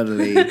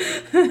internally.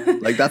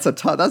 Like that's a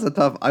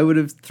tough. I would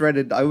have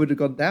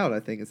gone down, I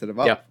think, instead of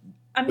up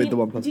with the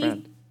OnePlus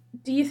brand.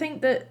 Do you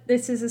think that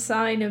this is a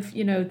sign of,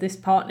 this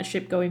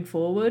partnership going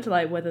forward?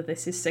 Like whether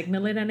this is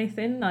signaling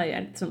anything,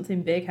 like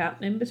something big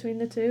happening between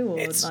the two, or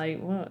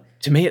what?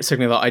 To me, it's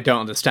signaling that I don't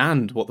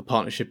understand what the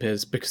partnership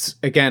is, because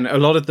again, a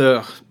lot of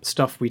the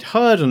stuff we'd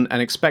heard and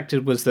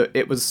expected was that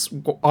it was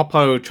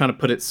Oppo trying to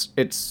put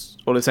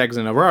all its eggs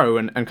in a row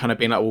and kind of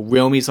being like, well,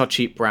 Realme's our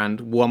cheap brand,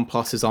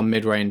 OnePlus is our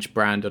mid-range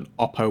brand, and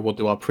Oppo will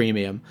do our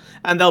premium.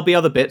 And there'll be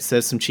other bits.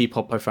 There's some cheap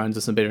Oppo phones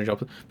and some mid-range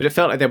Oppo, but it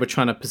felt like they were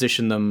trying to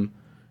position them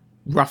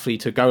roughly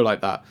to go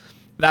like that.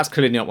 But that's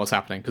clearly not what's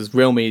happening, because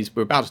we're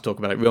about to talk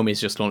about it, Realme's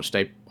just launched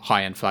a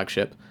high-end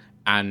flagship,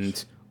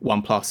 and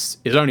OnePlus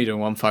is only doing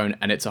one phone,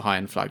 and it's a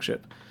high-end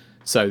flagship.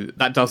 So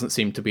that doesn't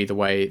seem to be the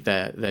way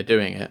they're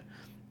doing it.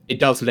 It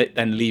does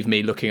then leave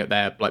me looking at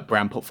their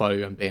brand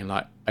portfolio and being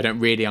like, I don't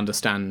really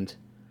understand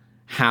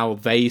how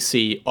they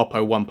see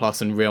Oppo,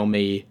 OnePlus, and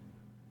Realme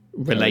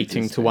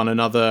relating to one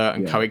another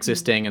and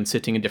coexisting and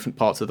sitting in different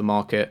parts of the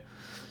market,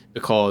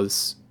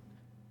 because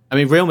I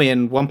mean, Realme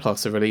and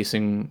OnePlus are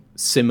releasing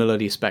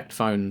similarly spec'd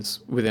phones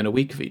within a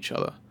week of each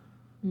other.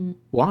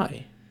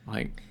 Why?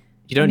 Like,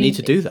 you don't need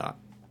to do that.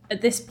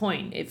 At this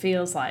point, it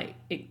feels like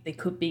they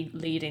could be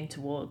leading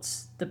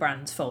towards the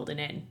brands folding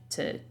in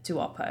to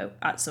Oppo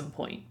at some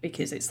point,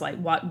 because it's like,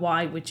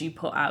 why would you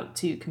put out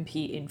two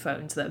competing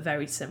phones that are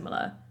very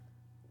similar?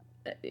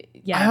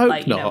 Yeah, I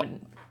hope not.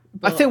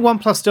 I think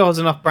OnePlus still has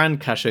enough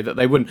brand cachet that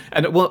they wouldn't.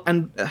 And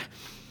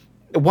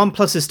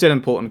OnePlus is still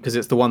important because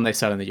it's the one they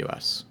sell in the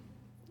US.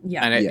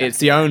 Yeah, and it's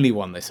the only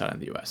one they sell in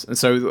the US. And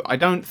so I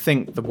don't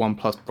think the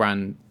OnePlus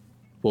brand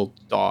will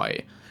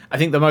die. I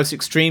think the most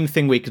extreme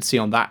thing we could see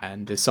on that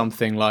end is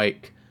something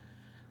like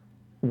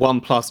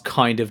OnePlus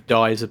kind of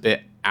dies a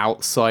bit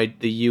outside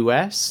the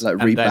US. Like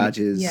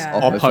rebadges.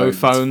 Oppo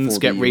phones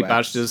get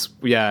rebadged as...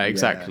 Yeah,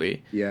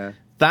 exactly. Yeah.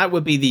 That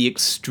would be the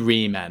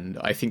extreme end.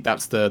 I think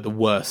that's the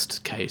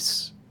worst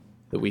case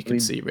that we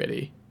could see,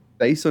 really.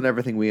 Based on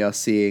everything we are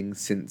seeing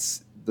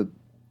since the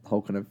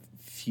whole kind of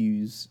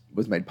fuse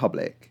was made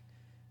public,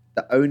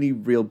 the only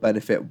real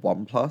benefit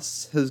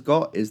OnePlus has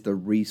got is the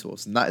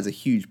resource, and that is a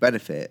huge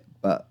benefit.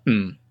 But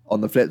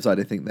on the flip side,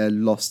 I think they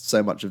lost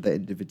so much of their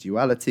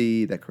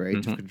individuality, their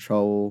creative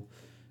control,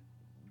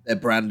 their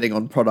branding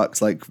on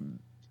products like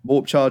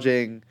warp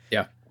charging.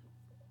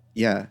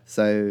 Yeah.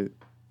 So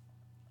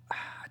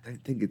I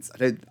don't think it's.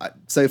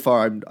 So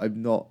far,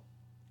 I'm not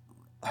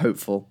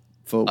hopeful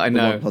for the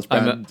OnePlus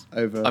brand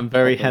over. I'm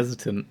very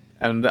hesitant,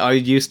 and I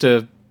used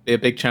to be a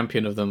big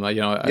champion of them.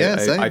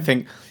 I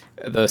think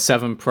the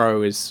 7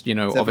 Pro is,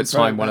 of its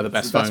time, one of the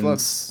best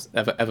phones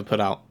ever put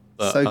out.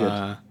 But, so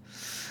good.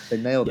 They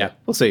nailed it. Yeah,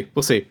 we'll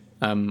see.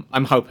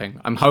 I'm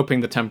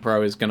hoping the 10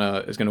 Pro is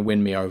gonna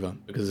win me over,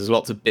 because there's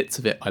lots of bits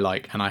of it I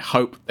like, and I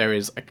hope there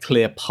is a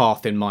clear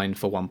path in mind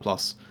for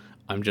OnePlus.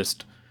 I'm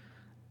just,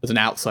 as an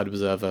outside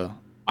observer,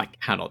 I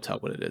cannot tell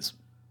what it is.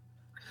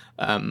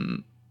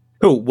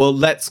 Cool. Well,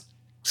 let's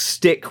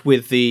stick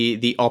with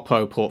the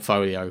Oppo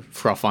portfolio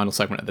for our final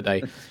segment of the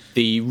day.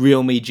 The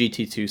Realme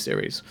GT2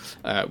 series,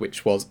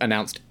 which was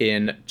announced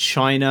in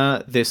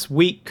China this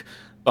week,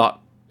 but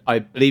I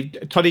believe,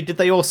 Toddy, did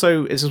they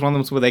also, is this one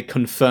of them where they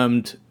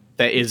confirmed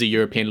there is a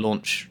European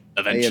launch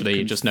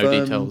eventually, just no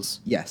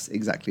details? Yes,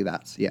 exactly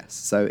that. Yes.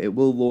 So it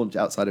will launch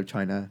outside of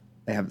China.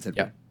 They haven't said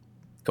when.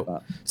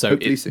 Cool. So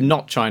it's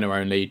not China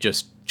only,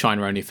 just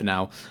China only for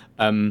now.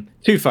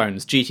 2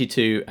 phones,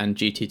 GT2 and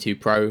GT2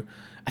 Pro.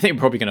 I think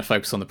we're probably going to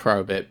focus on the Pro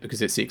a bit because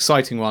it's the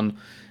exciting one,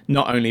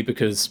 not only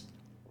because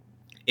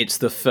it's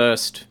the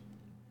first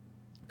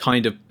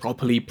kind of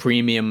properly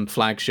premium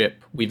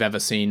flagship we've ever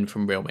seen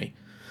from Realme.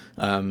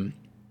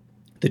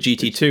 The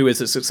GT2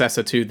 is a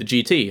successor to the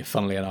GT,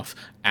 funnily enough,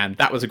 and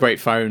that was a great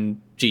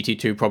phone.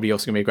 GT2 probably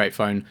also going to be a great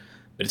phone,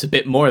 but it's a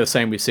bit more of the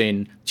same we've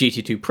seen.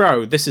 GT2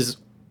 Pro, this is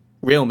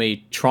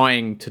Realme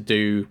trying to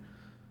do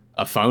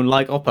a phone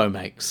like Oppo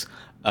makes.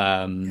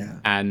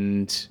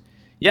 And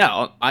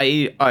yeah,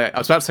 I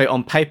was about to say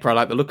on paper I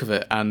like the look of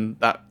it, and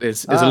that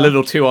is a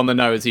little too on the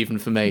nose even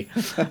for me,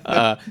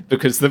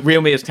 because the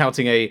Realme is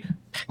touting a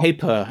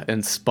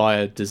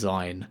paper-inspired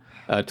design.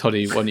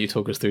 Toddy, why don't you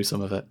talk us through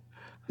some of it?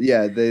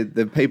 Yeah,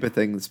 the paper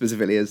thing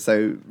specifically is,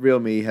 so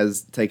Realme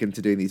has taken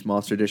to doing these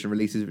master edition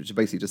releases, which are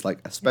basically just like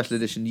a special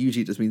edition.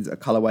 Usually it just means a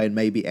colorway and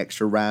maybe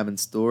extra RAM and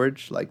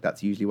storage. Like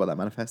that's usually what that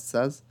manifests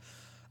as.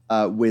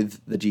 With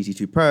the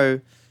GT2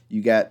 Pro,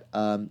 you get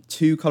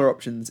 2 color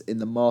options in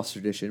the master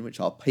edition,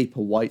 which are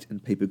paper white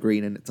and paper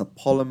green, and it's a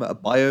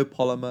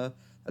biopolymer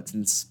that's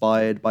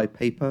inspired by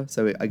paper.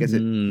 So I guess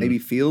it maybe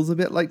feels a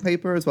bit like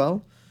paper as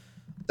well.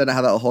 Don't know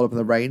how that'll hold up in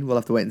the rain. We'll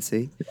have to wait and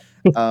see.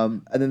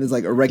 And then there's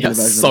like a regular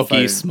version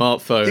soggy of the phone.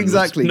 Smartphone.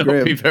 Exactly,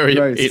 grim. Be very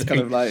gross. It's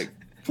kind of like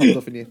comes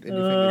off in your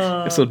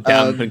fingers. It's all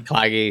damp and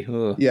claggy.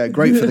 Ugh. Yeah,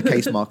 great for the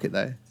case market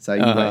though. So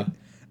you wait.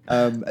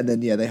 And then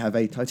they have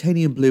a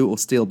titanium blue or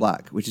steel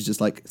black, which is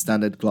just like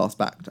standard glass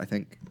backed, I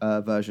think,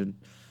 version.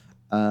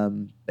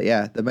 But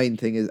yeah, the main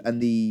thing is,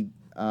 and the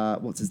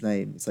what's his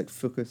name? It's like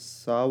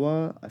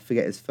Fukasawa. I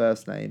forget his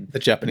first name. The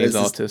Japanese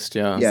artist,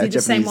 Is he the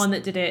same one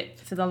that did it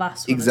for the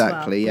last one?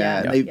 Exactly,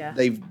 as well? Yeah.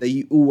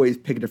 They always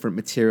pick a different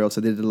material.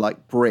 So they did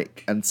like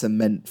brick and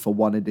cement for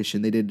one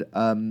edition. They did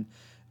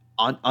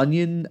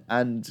onion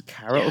and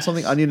carrot or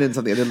something. Onion and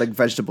something. They did like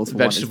vegetables for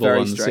one. It's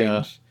very strange.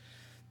 Yeah.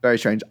 Very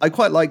strange. I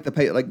quite like the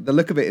paper. Like the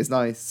look of it is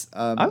nice.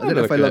 I don't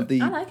know if I love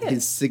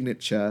his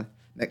signature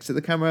next to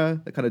the camera.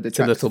 That kind of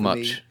detracts. It's a little much.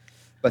 Me.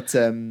 But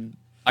the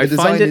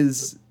design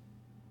is.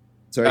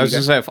 Sorry, I was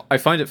going to say, I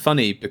find it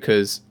funny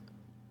because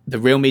the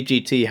Realme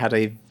GT had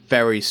a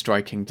very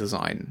striking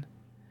design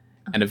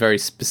and a very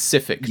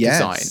specific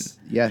design.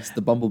 Yes,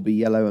 the bumblebee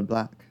yellow and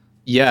black.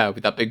 Yeah,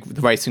 with that big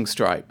racing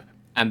stripe.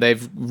 And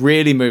they've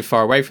really moved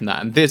far away from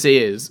that. And this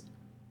is,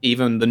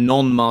 even the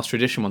non-Master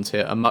Edition ones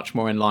here, are much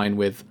more in line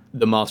with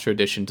the Master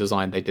Edition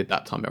design they did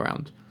that time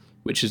around,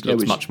 which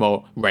looks much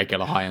more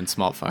regular high-end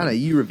smartphone. I know,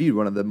 you reviewed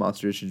one of the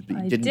Master Editions,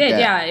 but you didn't get...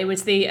 Yeah, it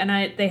was they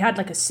had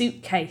like a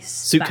suitcase.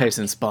 Suitcase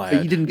inspired.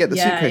 But you didn't get the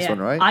suitcase one,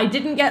 right? I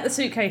didn't get the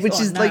suitcase Which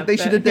one, is like, they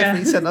should have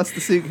definitely sent us the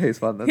suitcase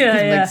one. That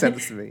doesn't make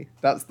sense to me.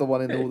 That's the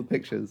one in all the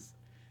pictures.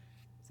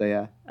 So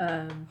yeah,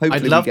 I'd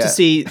hopefully love we to get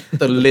see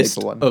the list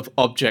paper one. of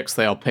objects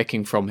they are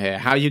picking from here.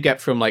 How you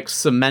get from like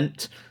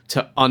cement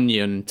to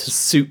onion to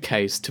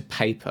suitcase to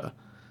paper.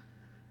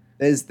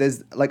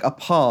 There's like a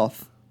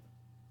path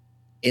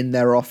in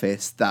their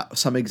office that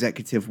some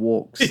executive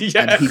walks,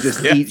 and he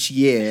just each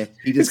year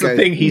he just It's the goes,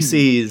 thing he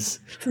sees.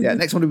 Yeah,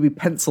 next one will be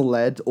pencil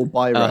lead or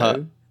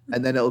biro,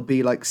 and then it'll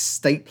be like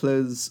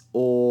staplers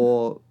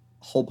or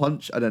hole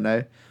punch. I don't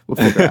know. We'll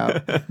figure it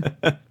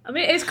out. I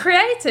mean, it's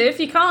creative.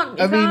 You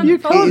can't. I mean, You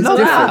it's can't different. fault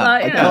that,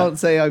 I you know. can't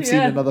say I've seen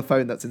Yeah. another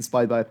phone that's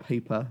inspired by a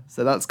paper,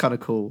 so that's kind of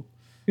cool.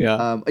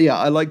 Yeah. Yeah,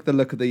 I like the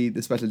look of the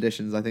special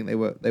editions. I think they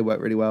work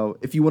really well.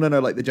 If you want to know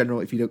like the general,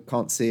 if you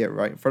can't see it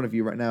right in front of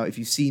you right now, if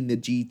you've seen the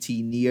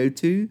GT Neo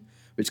 2,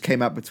 which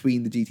came out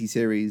between the GT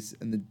series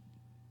and the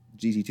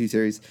GT2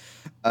 series,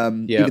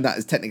 even that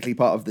is technically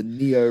part of the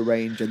Neo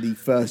range and the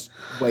first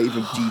wave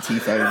of GT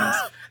phones.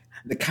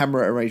 The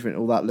camera arrangement,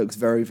 all that looks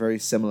very, very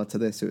similar to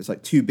this. So it's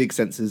like two big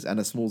sensors and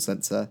a small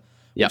sensor,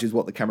 which is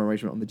what the camera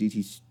arrangement on the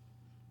GT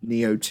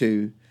Neo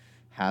 2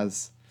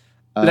 has.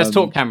 Let's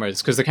talk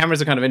cameras, because the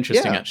cameras are kind of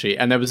interesting, actually.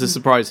 And there was a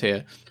surprise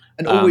here.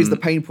 And always the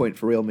pain point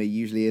for Realme,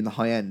 usually in the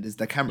high end, is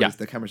their cameras. Yeah.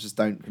 The cameras just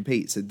don't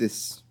compete. So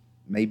this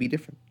may be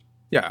different.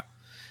 Yeah.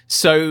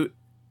 So,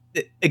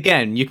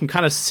 again, you can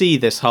kind of see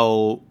this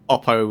whole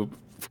Oppo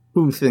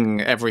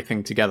smoothing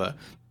everything together.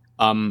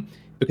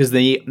 Because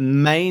the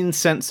main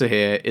sensor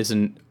here is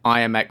an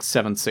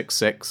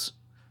IMX766,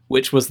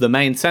 which was the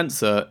main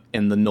sensor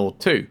in the Nord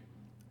 2.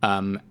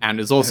 And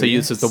is also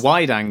used as the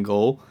wide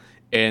angle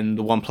in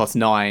the OnePlus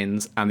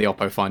 9s and the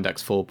Oppo Find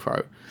X4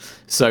 Pro.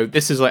 So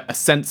this is like a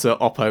sensor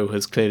Oppo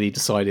has clearly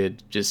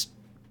decided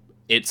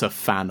it's a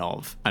fan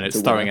of, and it's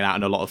throwing it out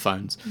in a lot of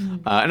phones.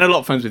 And a lot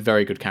of phones with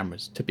very good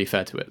cameras, to be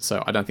fair to it.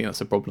 So I don't think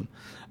that's a problem.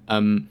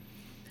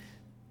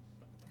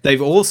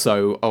 They've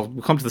also,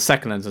 we'll come to the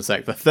second lens in a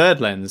sec. The third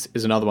lens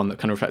is another one that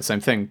kind of reflects the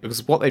same thing,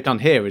 because what they've done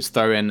here is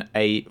throw in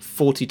a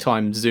 40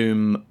 times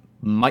zoom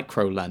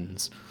micro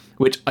lens,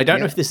 which I don't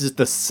know if this is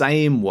the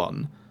same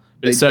one,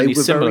 but it's certainly they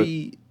were similar.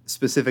 very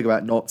specific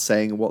about not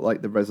saying what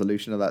like the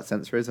resolution of that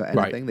sensor is or anything.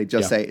 Right. They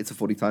just say it's a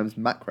 40 times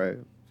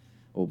macro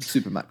or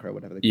super macro,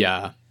 whatever they call it.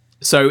 Yeah.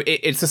 So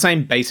it's the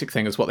same basic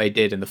thing as what they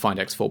did in the Find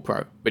X4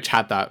 Pro, which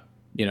had that,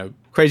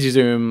 crazy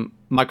zoom,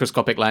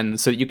 microscopic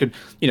lens, so that you could,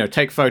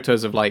 take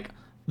photos of like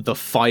the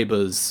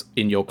fibers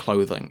in your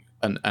clothing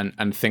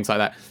and things like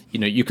that.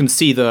 You can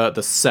see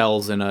the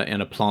cells in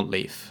a plant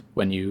leaf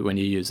when you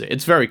use it.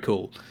 It's very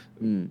cool.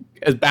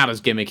 As bad as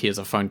gimmicky as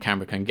a phone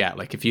camera can get.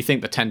 Like if you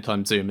think the 10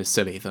 times zoom is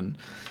silly, then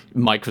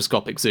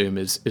microscopic zoom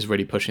is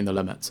really pushing the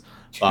limits.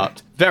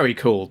 But very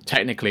cool,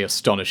 technically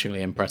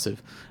astonishingly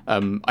impressive.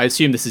 I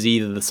assume this is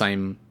either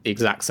the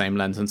exact same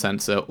lens and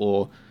sensor,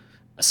 or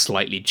a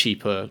slightly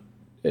cheaper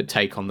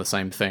take on the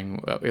same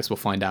thing. I guess we'll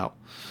find out.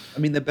 I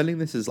mean, they're billing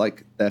this as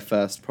like their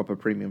first proper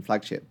premium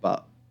flagship,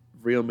 but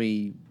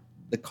Realme,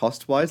 the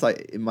cost wise,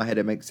 like in my head,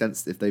 it makes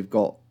sense if they've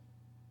got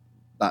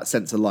that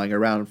sensor lying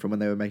around from when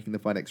they were making the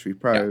Find X3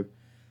 Pro.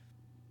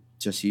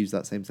 Just use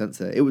that same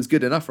sensor. It was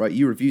good enough, right?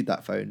 You reviewed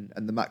that phone,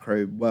 and the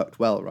macro worked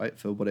well, right?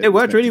 For what it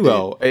worked really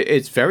well.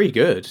 It's very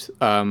good.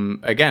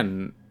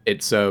 Again,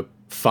 it's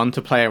fun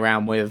to play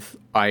around with.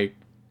 I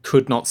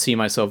could not see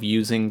myself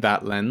using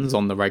that lens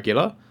on the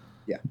regular.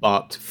 Yeah.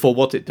 But for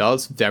what it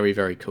does, very,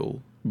 very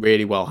cool.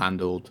 Really well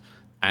handled.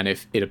 And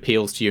if it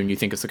appeals to you and you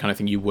think it's the kind of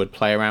thing you would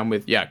play around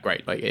with, yeah,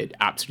 great. Like it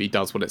absolutely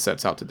does what it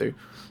sets out to do.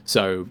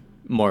 So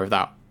more of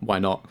that. Why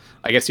not?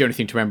 I guess the only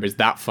thing to remember is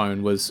that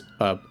phone was,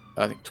 I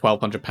think,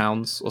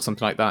 £1,200 or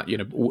something like that.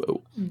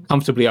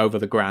 Comfortably over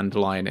the grand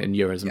line in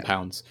euros and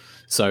pounds.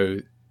 So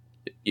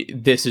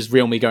this is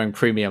Realme going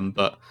premium,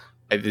 but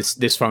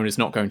this phone is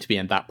not going to be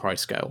in that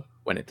price scale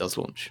when it does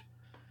launch.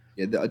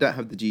 Yeah, I don't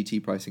have the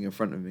GT pricing in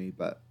front of me,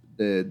 but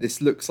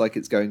this looks like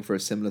it's going for a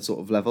similar sort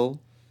of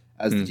level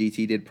as the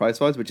GT did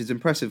price-wise, which is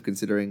impressive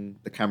considering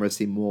the cameras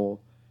seem more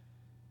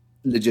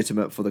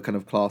legitimate for the kind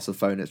of class of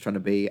phone it's trying to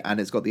be, and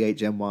it's got the 8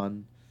 Gen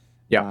 1.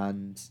 Yeah.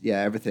 And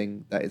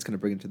everything that it's going to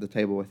bring to the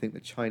table. I think the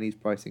Chinese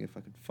pricing, if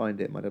I could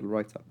find it, my little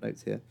write-up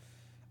notes here.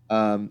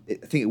 I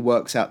think it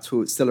works out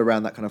to it's still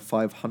around that kind of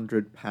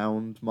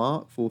 £500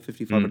 mark,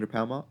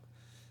 £500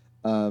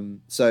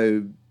 mark.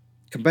 So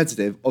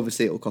competitive.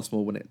 Obviously, it will cost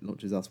more when it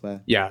launches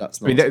elsewhere. Yeah,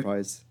 that's not a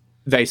surprise.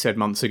 They said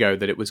months ago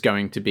that it was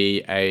going to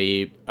be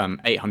a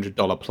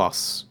 $800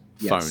 plus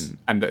phone,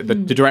 and the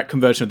direct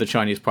conversion of the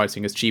Chinese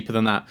pricing is cheaper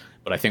than that.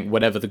 But I think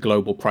whatever the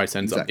global price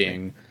ends up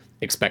being,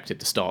 expected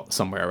to start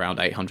somewhere around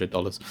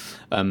 $800.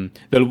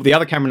 The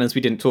other camera lens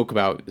we didn't talk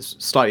about, is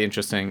slightly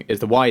interesting, is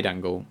the wide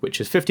angle, which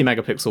is 50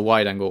 megapixel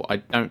wide angle. I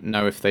don't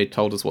know if they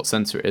told us what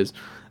sensor it is,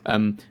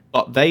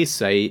 but they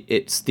say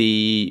it's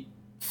the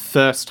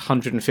first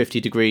 150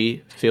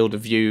 degree field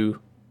of view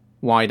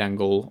wide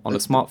angle on a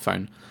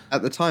smartphone.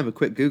 At the time, a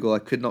quick Google, I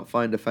could not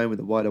find a phone with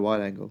a wider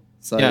wide angle.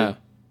 So yeah.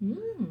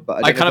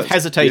 But I kind of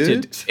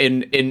hesitated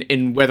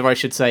in whether I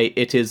should say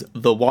it is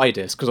the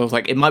widest, because I was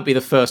like, it might be the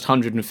first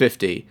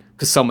 150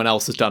 because someone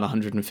else has done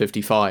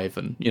 155,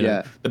 and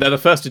but they're the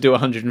first to do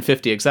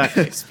 150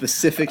 exactly.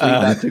 Specifically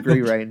that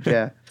degree range,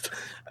 yeah.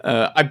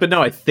 But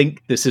no, I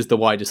think this is the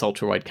widest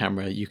ultra wide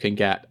camera you can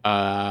get.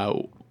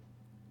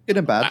 Good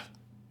and bad.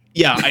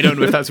 Yeah, I don't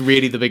know if that's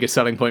really the biggest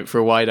selling point for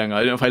a wide angle.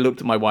 I don't know if I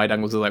looked at my wide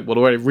angles and was like,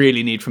 well, what I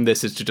really need from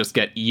this is to just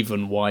get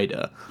even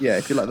wider. Yeah,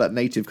 if you like that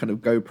native kind of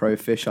GoPro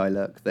fisheye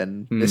look,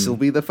 then this will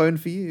be the phone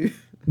for you.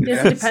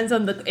 It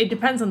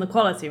depends on the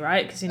quality,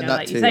 right? Because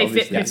like you say,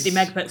 50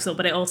 megapixel,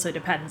 but it also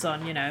depends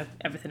on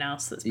everything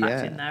else that's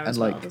packed in there as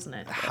well, doesn't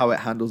it? How it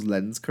handles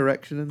lens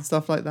correction and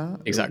stuff like that.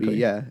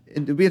 Exactly.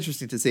 It'd be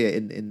interesting to see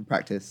it in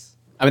practice.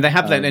 I mean, they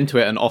have leaned into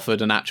it and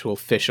offered an actual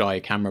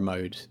fisheye camera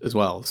mode as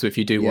well. So if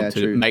you do want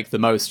to make the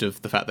most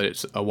of the fact that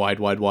it's a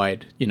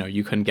wide,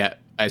 you can get.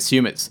 I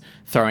assume it's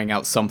throwing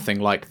out something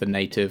like the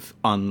native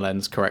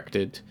unlens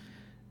corrected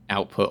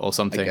output or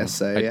something. I guess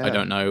so. Yeah. I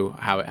don't know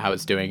how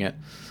it's doing it.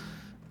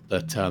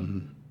 But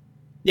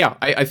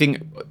I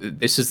think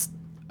this is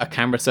a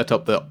camera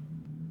setup that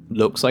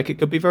looks like it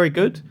could be very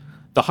good.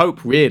 The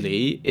hope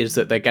really is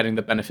that they're getting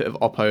the benefit of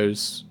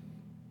Oppo's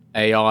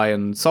AI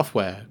and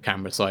software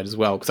camera side as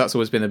well, because that's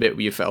always been a bit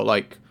where you felt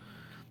like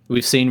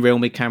we've seen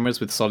Realme cameras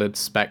with solid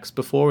specs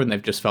before, and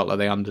they've just felt like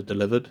they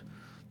under-delivered.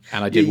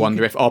 And I did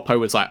wonder if Oppo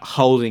was like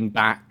holding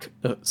back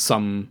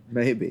some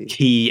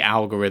key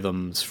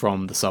algorithms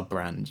from the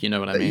sub-brand. You know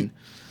what I mean?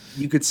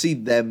 You could see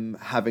them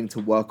having to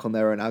work on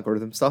their own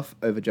algorithm stuff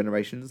over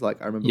generations.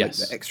 Like I remember like,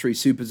 the X3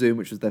 Super Zoom,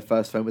 which was their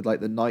first phone with like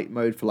the night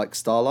mode for like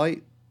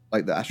starlight,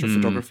 like the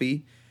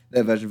astrophotography,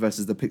 their version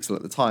versus the Pixel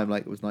at the time.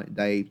 Like it was night and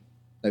day,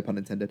 no pun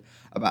intended,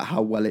 about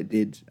how well it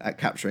did at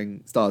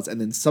capturing stars. And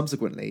then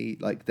subsequently,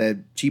 like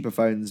their cheaper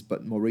phones,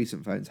 but more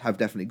recent phones have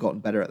definitely gotten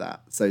better at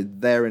that. So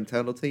their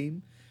internal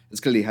team has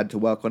clearly had to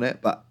work on it,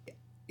 but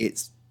the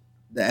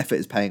effort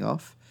is paying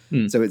off.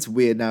 So it's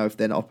weird now if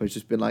then Oppo's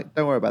just been like,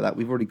 don't worry about that.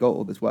 We've already got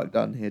all this work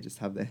done here. Just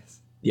have this.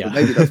 Yeah. But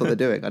maybe that's what they're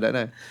doing. I don't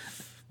know.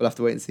 We'll have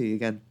to wait and see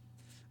again.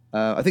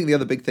 I think the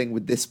other big thing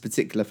with this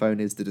particular phone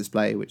is the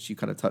display, which you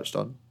kind of touched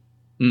on.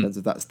 In terms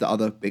of that's the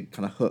other big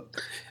kind of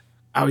hook.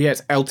 Oh, yeah.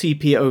 It's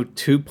LTPO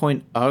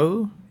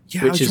 2.0,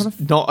 which is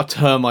not a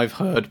term I've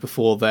heard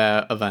before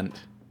their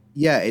event.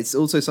 Yeah, it's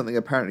also something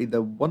apparently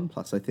the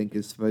OnePlus, I think,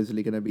 is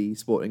supposedly going to be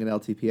sporting an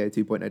LTPO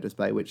 2.0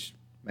 display, which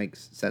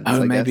makes sense.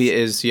 Oh, maybe it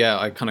is. Yeah,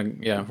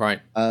 right.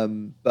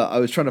 But I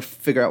was trying to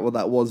figure out what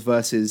that was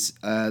versus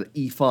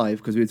E5,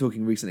 because we were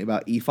talking recently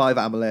about E5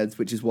 AMOLEDs,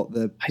 which is what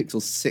the Pixel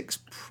 6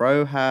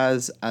 Pro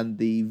has, and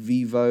the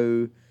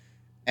Vivo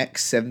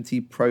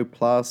X70 Pro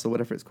Plus or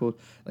whatever it's called.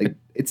 Like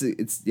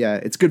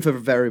it's good for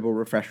variable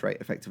refresh rate,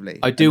 effectively.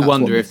 I do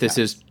wonder if this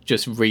is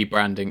just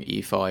rebranding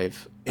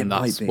E5 and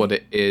that's what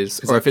it is,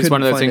 or if it's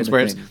one of those things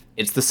where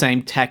it's the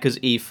same tech as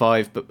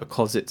E5, but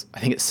because I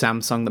think it's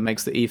Samsung that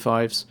makes the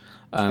E5s.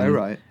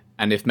 Right.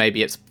 And if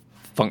maybe it's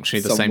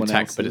functionally the same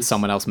tech, but it's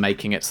someone else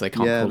making it, so they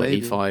can't call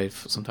it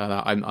E5 or something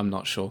like that. I'm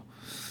not sure.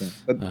 Yeah.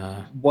 But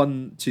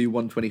 1 to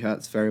 120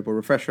 hertz variable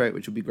refresh rate,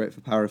 which will be great for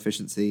power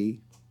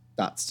efficiency.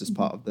 That's just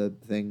part of the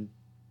thing.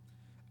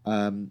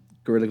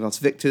 Gorilla Glass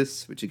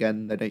Victus, which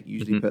again they don't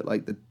usually put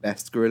like the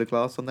best Gorilla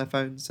Glass on their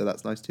phones, so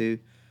that's nice too.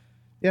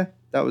 Yeah,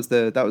 that was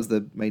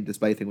the main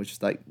display thing, which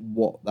is like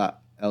what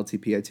that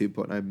LTPO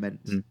 2.0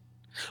 meant.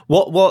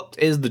 What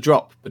is the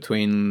drop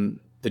between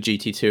the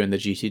GT2 and the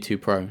GT2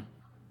 Pro?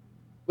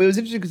 Well, it was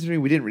interesting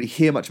considering we didn't really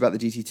hear much about the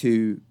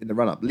GT2 in the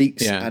run-up.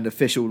 Leaks and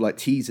official like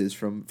teasers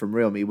from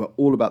Realme were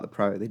all about the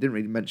Pro. They didn't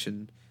really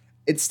mention.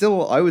 It's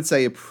still, I would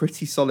say, a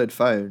pretty solid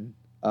phone,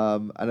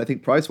 and I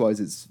think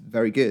price-wise, it's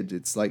very good.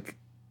 It's like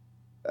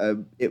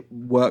it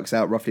works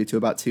out roughly to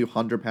about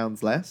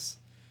 £200 less.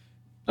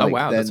 Oh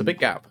wow, that's a big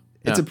gap.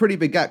 It's a pretty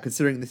big gap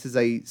considering this is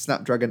a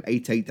Snapdragon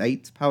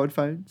 888 powered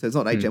phone, so it's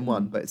not an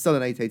HM1, but it's still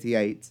an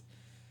 888.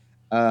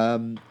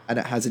 And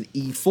it has an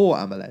E4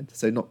 AMOLED,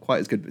 so not quite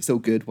as good, but still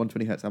good.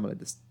 120Hz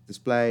AMOLED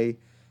display.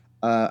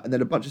 And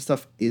then a bunch of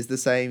stuff is the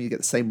same. You get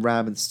the same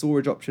RAM and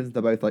storage options.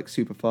 They're both like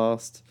super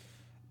fast.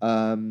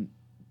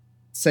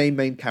 Same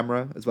main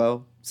camera as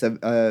well.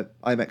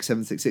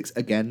 IMX766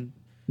 again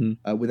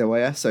with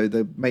OIS. So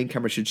the main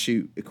camera should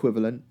shoot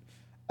equivalent.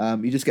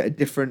 You just get a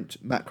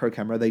different macro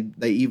camera.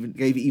 They even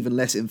gave even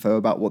less info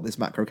about what this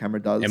macro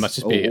camera does. It must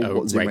just be a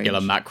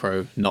regular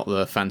macro, not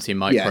the fancy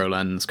micro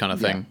lens kind of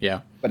thing.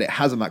 Yeah. But it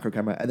has a macro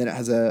camera, and then it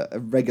has a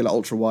regular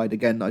ultra wide.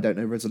 Again, I don't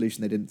know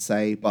resolution. They didn't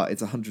say, but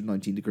it's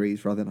 119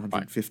 degrees rather than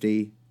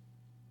 150.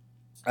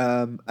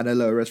 And a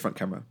lower res front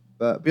camera.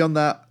 But beyond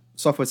that,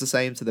 software's the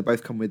same. So they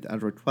both come with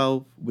Android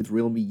 12 with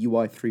Realme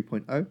UI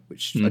 3.0,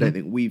 which I don't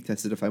think we've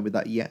tested a phone with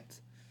that yet.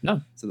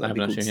 No, so that'd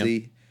be cool to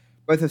see.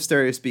 Both have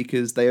stereo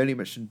speakers. They only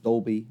mentioned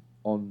Dolby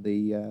on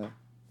the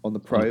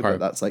Pro, but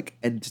that's like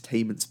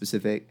entertainment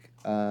specific.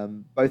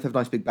 Both have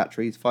nice big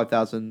batteries,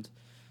 5,000.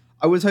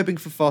 I was hoping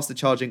for faster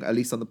charging, at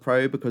least on the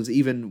Pro, because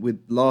even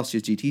with last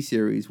year's GT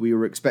series, we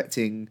were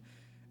expecting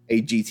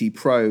a GT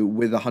Pro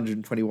with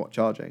 120 watt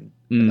charging,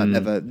 and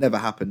that never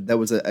happened. There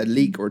was a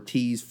leak or a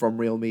tease from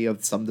Realme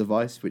of some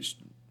device which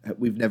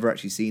we've never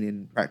actually seen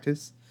in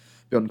practice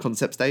beyond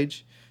concept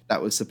stage.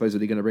 That was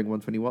supposedly going to bring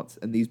 120 watts,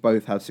 and these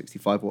both have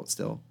 65 watts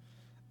still.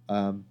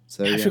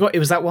 So I forgot it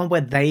was that one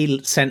where they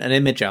sent an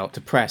image out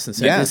to press and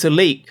said it's a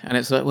leak, and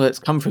it's like, well, it's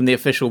come from the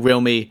official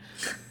Realme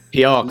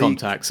PR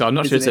contact, so I'm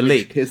not sure it's a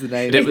leak. Here's the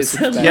name. It was,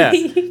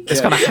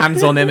 it's kind of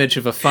hands-on image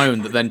of a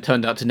phone that then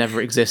turned out to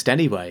never exist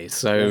anyway.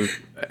 So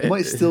it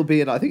might still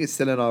be, I think it's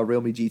still in our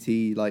Realme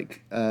GT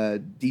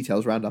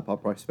details roundup, our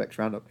price specs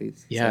roundup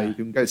piece. Yeah, so you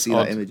can go see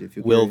that image if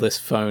you will. This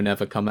phone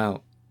ever come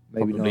out?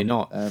 Maybe Probably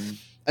not.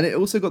 And it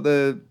also got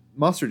the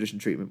Master Edition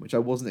treatment, which I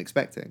wasn't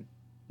expecting.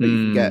 But you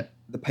can get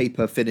the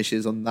paper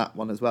finishes on that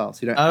one as well,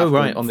 so you don't have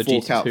to on the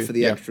fork GT2 out for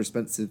the extra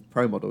expensive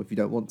Pro model if you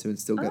don't want to, and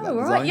still get that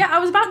design. Right. Yeah, I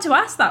was about to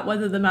ask that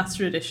whether the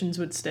Master Editions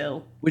would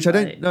still. Which I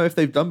don't know if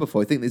they've done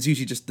before. I think there's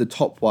usually just the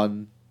top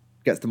one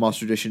gets the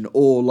Master Edition,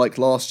 or like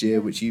last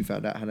year, which you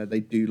found out, Hannah, they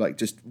do like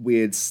just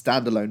weird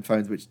standalone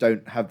phones which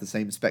don't have the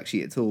same spec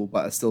sheet at all,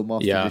 but are still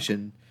Master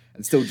Edition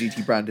and still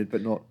GT branded,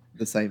 but not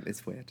the same.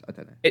 It's weird. I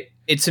don't know.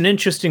 It's an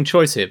interesting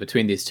choice here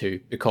between these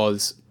two,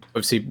 because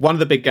obviously one of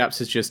the big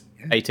gaps is just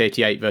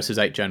 888 versus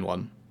 8 Gen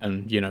 1.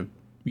 And, you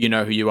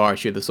know who you are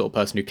if you're the sort of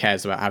person who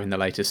cares about having the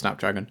latest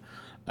Snapdragon.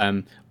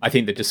 I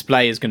think the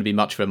display is going to be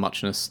much of a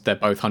muchness. They're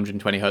both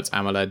 120Hz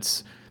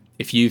AMOLEDs.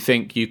 If you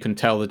think you can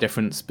tell the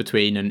difference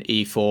between an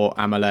E4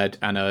 AMOLED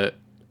and a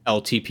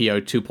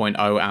LTPO 2.0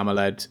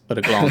 AMOLED at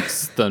a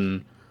glance,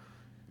 then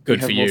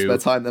good for you. You have more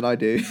spare time than I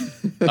do.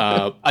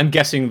 I'm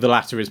guessing the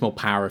latter is more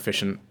power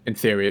efficient. In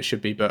theory, it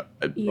should be. But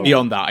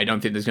beyond that, I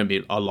don't think there's going to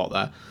be a lot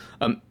there.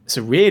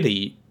 So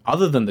really,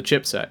 other than the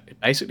chipset, it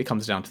basically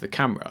comes down to the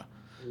camera.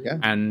 Yeah.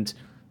 And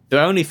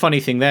the only funny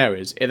thing there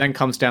is it then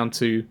comes down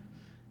to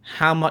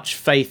how much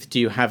faith do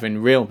you have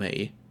in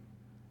Realme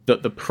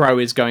that the Pro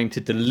is going to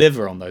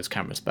deliver on those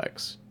camera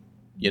specs?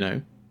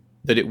 That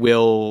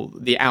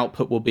the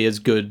output will be as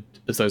good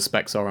as those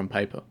specs are on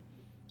paper.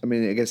 I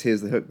mean, I guess here's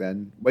the hook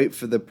then. Wait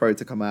for the Pro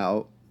to come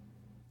out,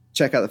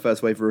 check out the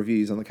first wave of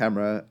reviews on the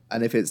camera,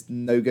 and if it's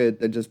no good,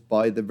 then just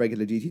buy the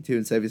regular GT2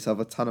 and save yourself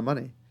a ton of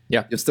money.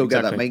 Yeah, you'll still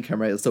get that main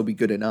camera. It'll still be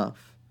good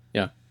enough.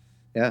 Yeah.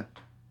 Yeah.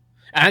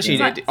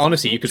 Actually,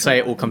 honestly, you could say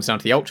it all comes down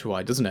to the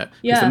ultra-wide, doesn't it?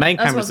 Yeah, the main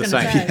camera's the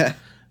same. Yeah.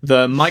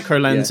 The micro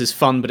lens is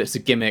fun, but it's a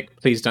gimmick.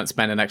 Please don't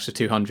spend an extra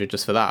 200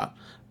 just for that.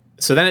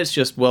 So then it's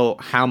just, well,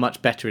 how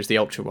much better is the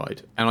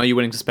ultra-wide? And are you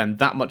willing to spend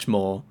that much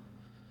more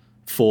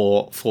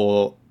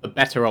for a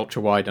better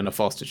ultra-wide and a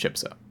faster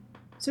chipset?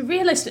 So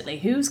realistically,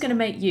 who's going to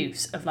make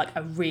use of like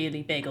a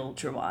really big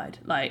ultra-wide?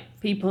 Like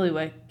people who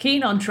are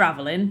keen on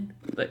traveling,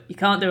 but you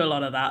can't do a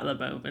lot of that at the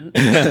moment.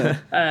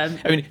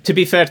 I mean, to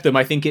be fair to them,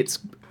 I think it's,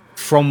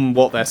 from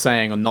what they're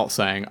saying or not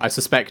saying, I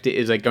suspect it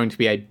is going to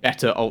be a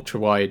better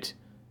ultra-wide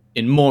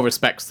in more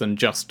respects than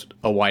just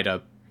a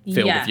wider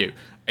field of view.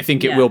 I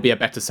think it will be a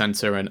better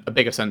sensor and a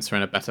bigger sensor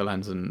and a better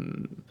lens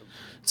and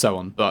so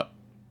on. But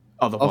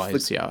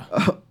otherwise,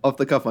 off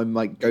the cuff,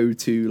 my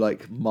go-to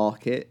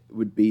market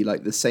would be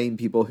like the same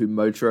people who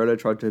Motorola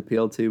tried to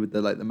appeal to with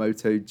the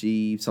Moto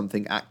G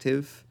something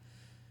active.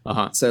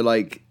 So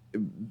like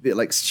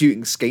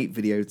shooting skate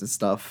videos and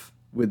stuff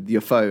with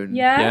your phone.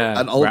 Yeah.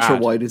 And ultra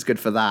wide is good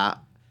for that.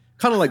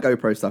 Kind of like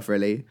GoPro stuff,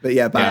 really. But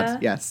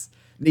yes,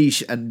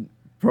 niche and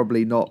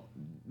probably not.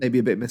 Maybe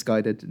a bit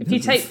misguided. If you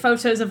take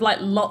photos of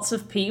lots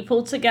of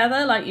people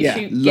together, you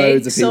shoot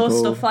loads gigs of or people.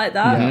 stuff like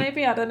that,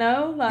 maybe, I don't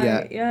know.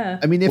 I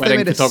mean, if wedding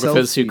they made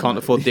photographers a who can't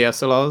afford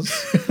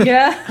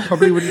DSLRs.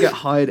 probably wouldn't get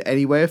hired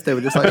anyway if they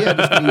were just just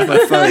gonna use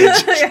my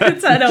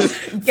phone Turn up,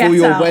 for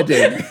your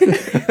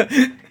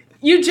wedding.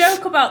 You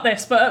joke about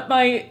this, but at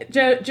my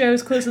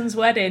Joe's cousin's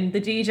wedding,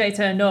 the DJ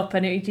turned up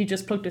and he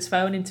just plugged his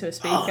phone into a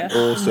speaker.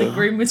 Awesome. The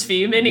groom was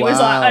fuming. He was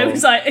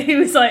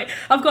like,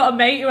 I've got a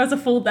mate who has a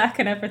full deck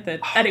and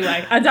everything.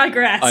 Anyway, I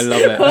digress. I love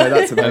it. No,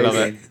 that's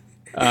amazing.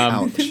 I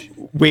love it. Ouch.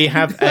 We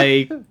have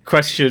a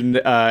question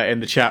in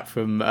the chat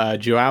from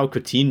Joao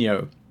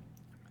Coutinho.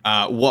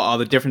 What are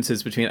the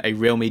differences between a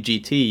Realme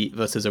GT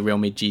versus a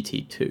Realme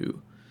GT2?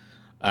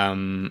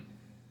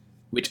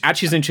 Which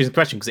actually is an interesting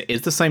question because it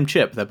is the same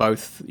chip. They're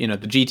both, the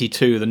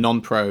GT2, the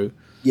non-Pro,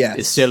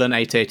 is still an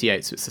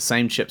 888, so it's the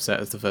same chipset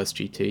as the first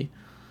GT.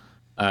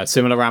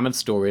 Similar RAM and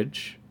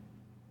storage.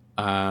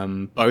 Both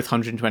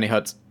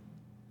 120Hz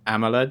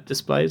AMOLED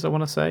displays, I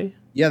want to say.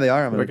 Yeah, they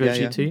are AMOLED. Regular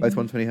GT. Both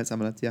 120Hz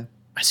AMOLED, yeah.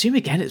 I assume,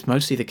 again, it's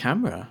mostly the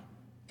camera.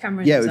 It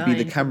would be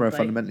the camera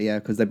fundamentally,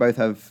 because they both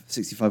have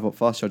 65-watt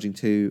fast charging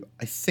too.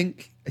 I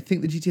think the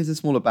GT has a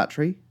smaller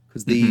battery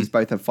because these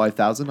both have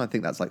 5,000. I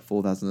think that's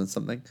 4,000 and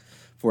something.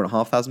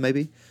 4,500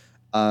 maybe.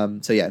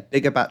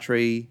 Bigger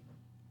battery,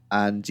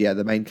 and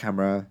the main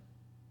camera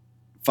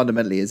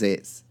fundamentally is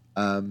it.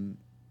 And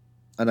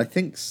I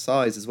think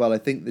size as well. I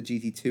think the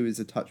GT2 is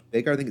a touch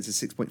bigger. I think it's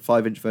a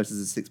 6.5 inch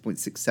versus a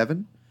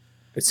 6.67.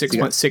 It's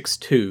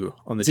 6.62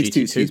 on the 6.2,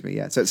 GT2. excuse me.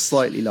 Yeah, so it's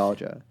slightly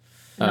larger.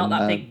 Not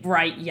that big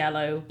bright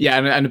yellow. Yeah,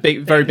 and a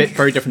very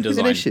different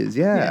design. Finishes,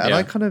 and I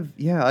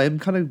am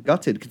kind of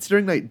gutted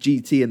considering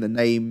GT and the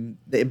name,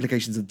 the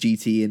implications of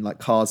GT in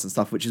cars and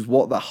stuff, which is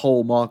what the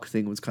whole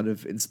marketing was kind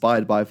of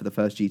inspired by for the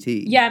first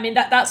GT. Yeah, I mean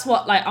that's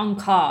what on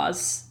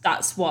cars,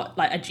 that's what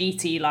a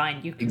GT line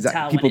you can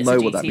tell People when it's know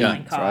a what GT that line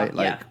means, car.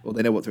 right? Or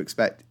they know what to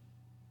expect.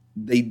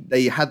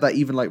 they had that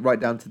even like right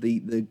down to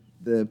the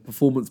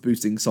performance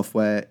boosting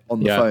software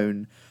on the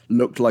phone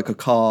looked like a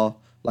car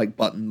like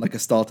button, like a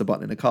starter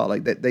button in a car.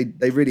 Like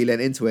they really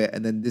leant into it,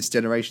 and then this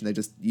generation they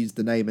just used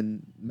the name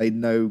and made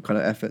no kind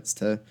of efforts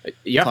to.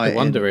 You have to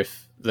wonder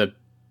if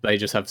they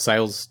just have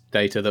sales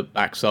data that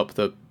backs up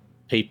that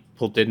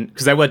people didn't,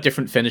 because there were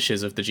different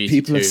finishes of the GT2.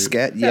 People are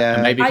scared,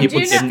 and maybe people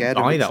didn't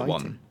buy that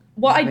one.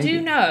 What I do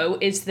know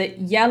is that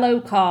yellow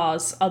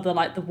cars are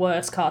the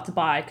worst car to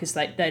buy because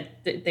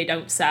they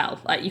don't sell.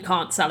 Like, you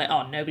can't sell it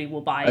on. Nobody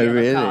will buy a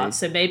yellow car.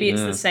 So maybe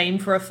it's the same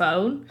for a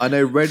phone. I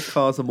know red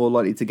cars are more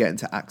likely to get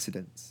into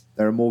accidents.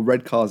 There are more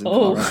red cars in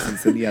car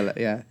accidents than yellow.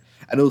 Yeah,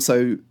 and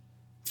also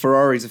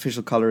Ferrari's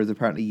official color is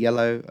apparently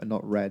yellow and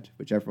not red,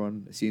 which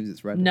everyone assumes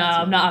it's red. No,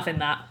 I'm not having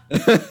that.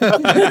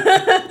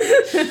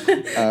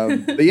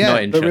 But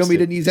yeah, but Realme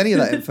didn't use any of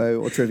that info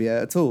or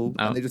trivia at all,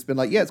 and they've just been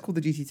like, yeah, it's called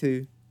the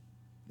GT2.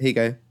 Here you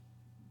go.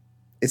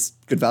 It's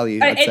good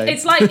value. I'd say.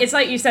 It's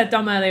like you said,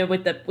 Dom, earlier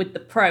with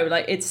the Pro.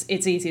 Like, it's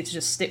easier to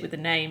just stick with the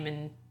name,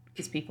 and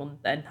because people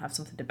then have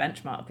something to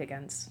benchmark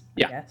against.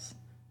 I guess.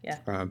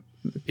 Yeah.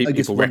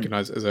 People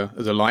recognise it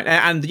as a line,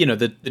 and you know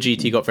the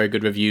GT got very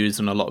good reviews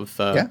and a lot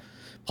of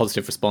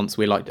positive response.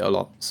 We liked it a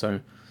lot,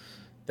 so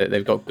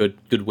they've got good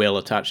goodwill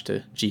attached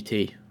to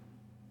GT.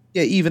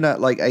 Yeah, even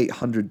at like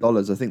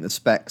 $800, I think the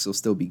specs will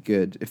still be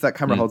good if that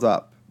camera holds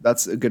up.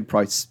 That's a good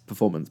price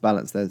performance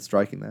balance they're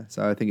striking there.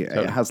 So I think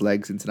it has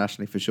legs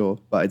internationally for sure,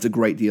 but it's a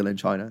great deal in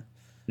China.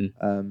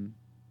 Cool.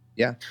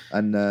 Yeah.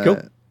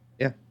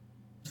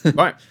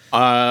 Right.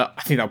 I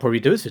think that'll probably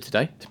do it for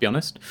today, to be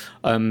honest.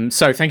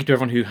 So thank you to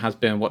everyone who has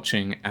been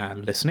watching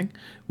and listening.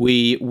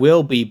 We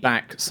will be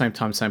back same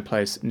time, same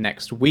place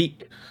next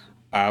week.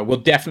 We'll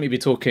definitely be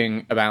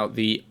talking about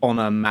the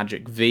Honor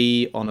Magic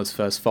V, Honor's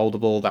first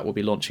foldable. That will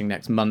be launching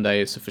next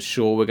Monday, so for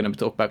sure we're going to be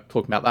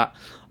talking about that.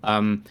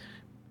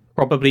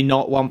 Probably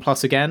not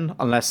OnePlus again,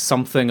 unless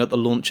something at the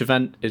launch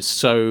event is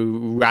so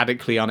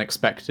radically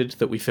unexpected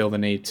that we feel the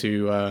need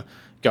to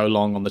go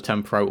long on the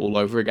 10 Pro all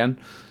over again.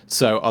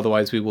 So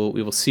otherwise, we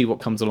will see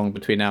what comes along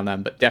between now and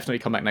then. But definitely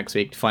come back next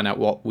week to find out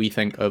what we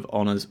think of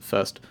Honor's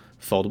first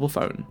foldable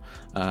phone.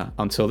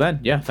 Until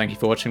then, thank you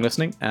for watching,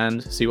 listening,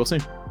 and see you all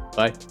soon.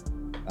 Bye.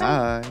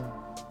 Bye.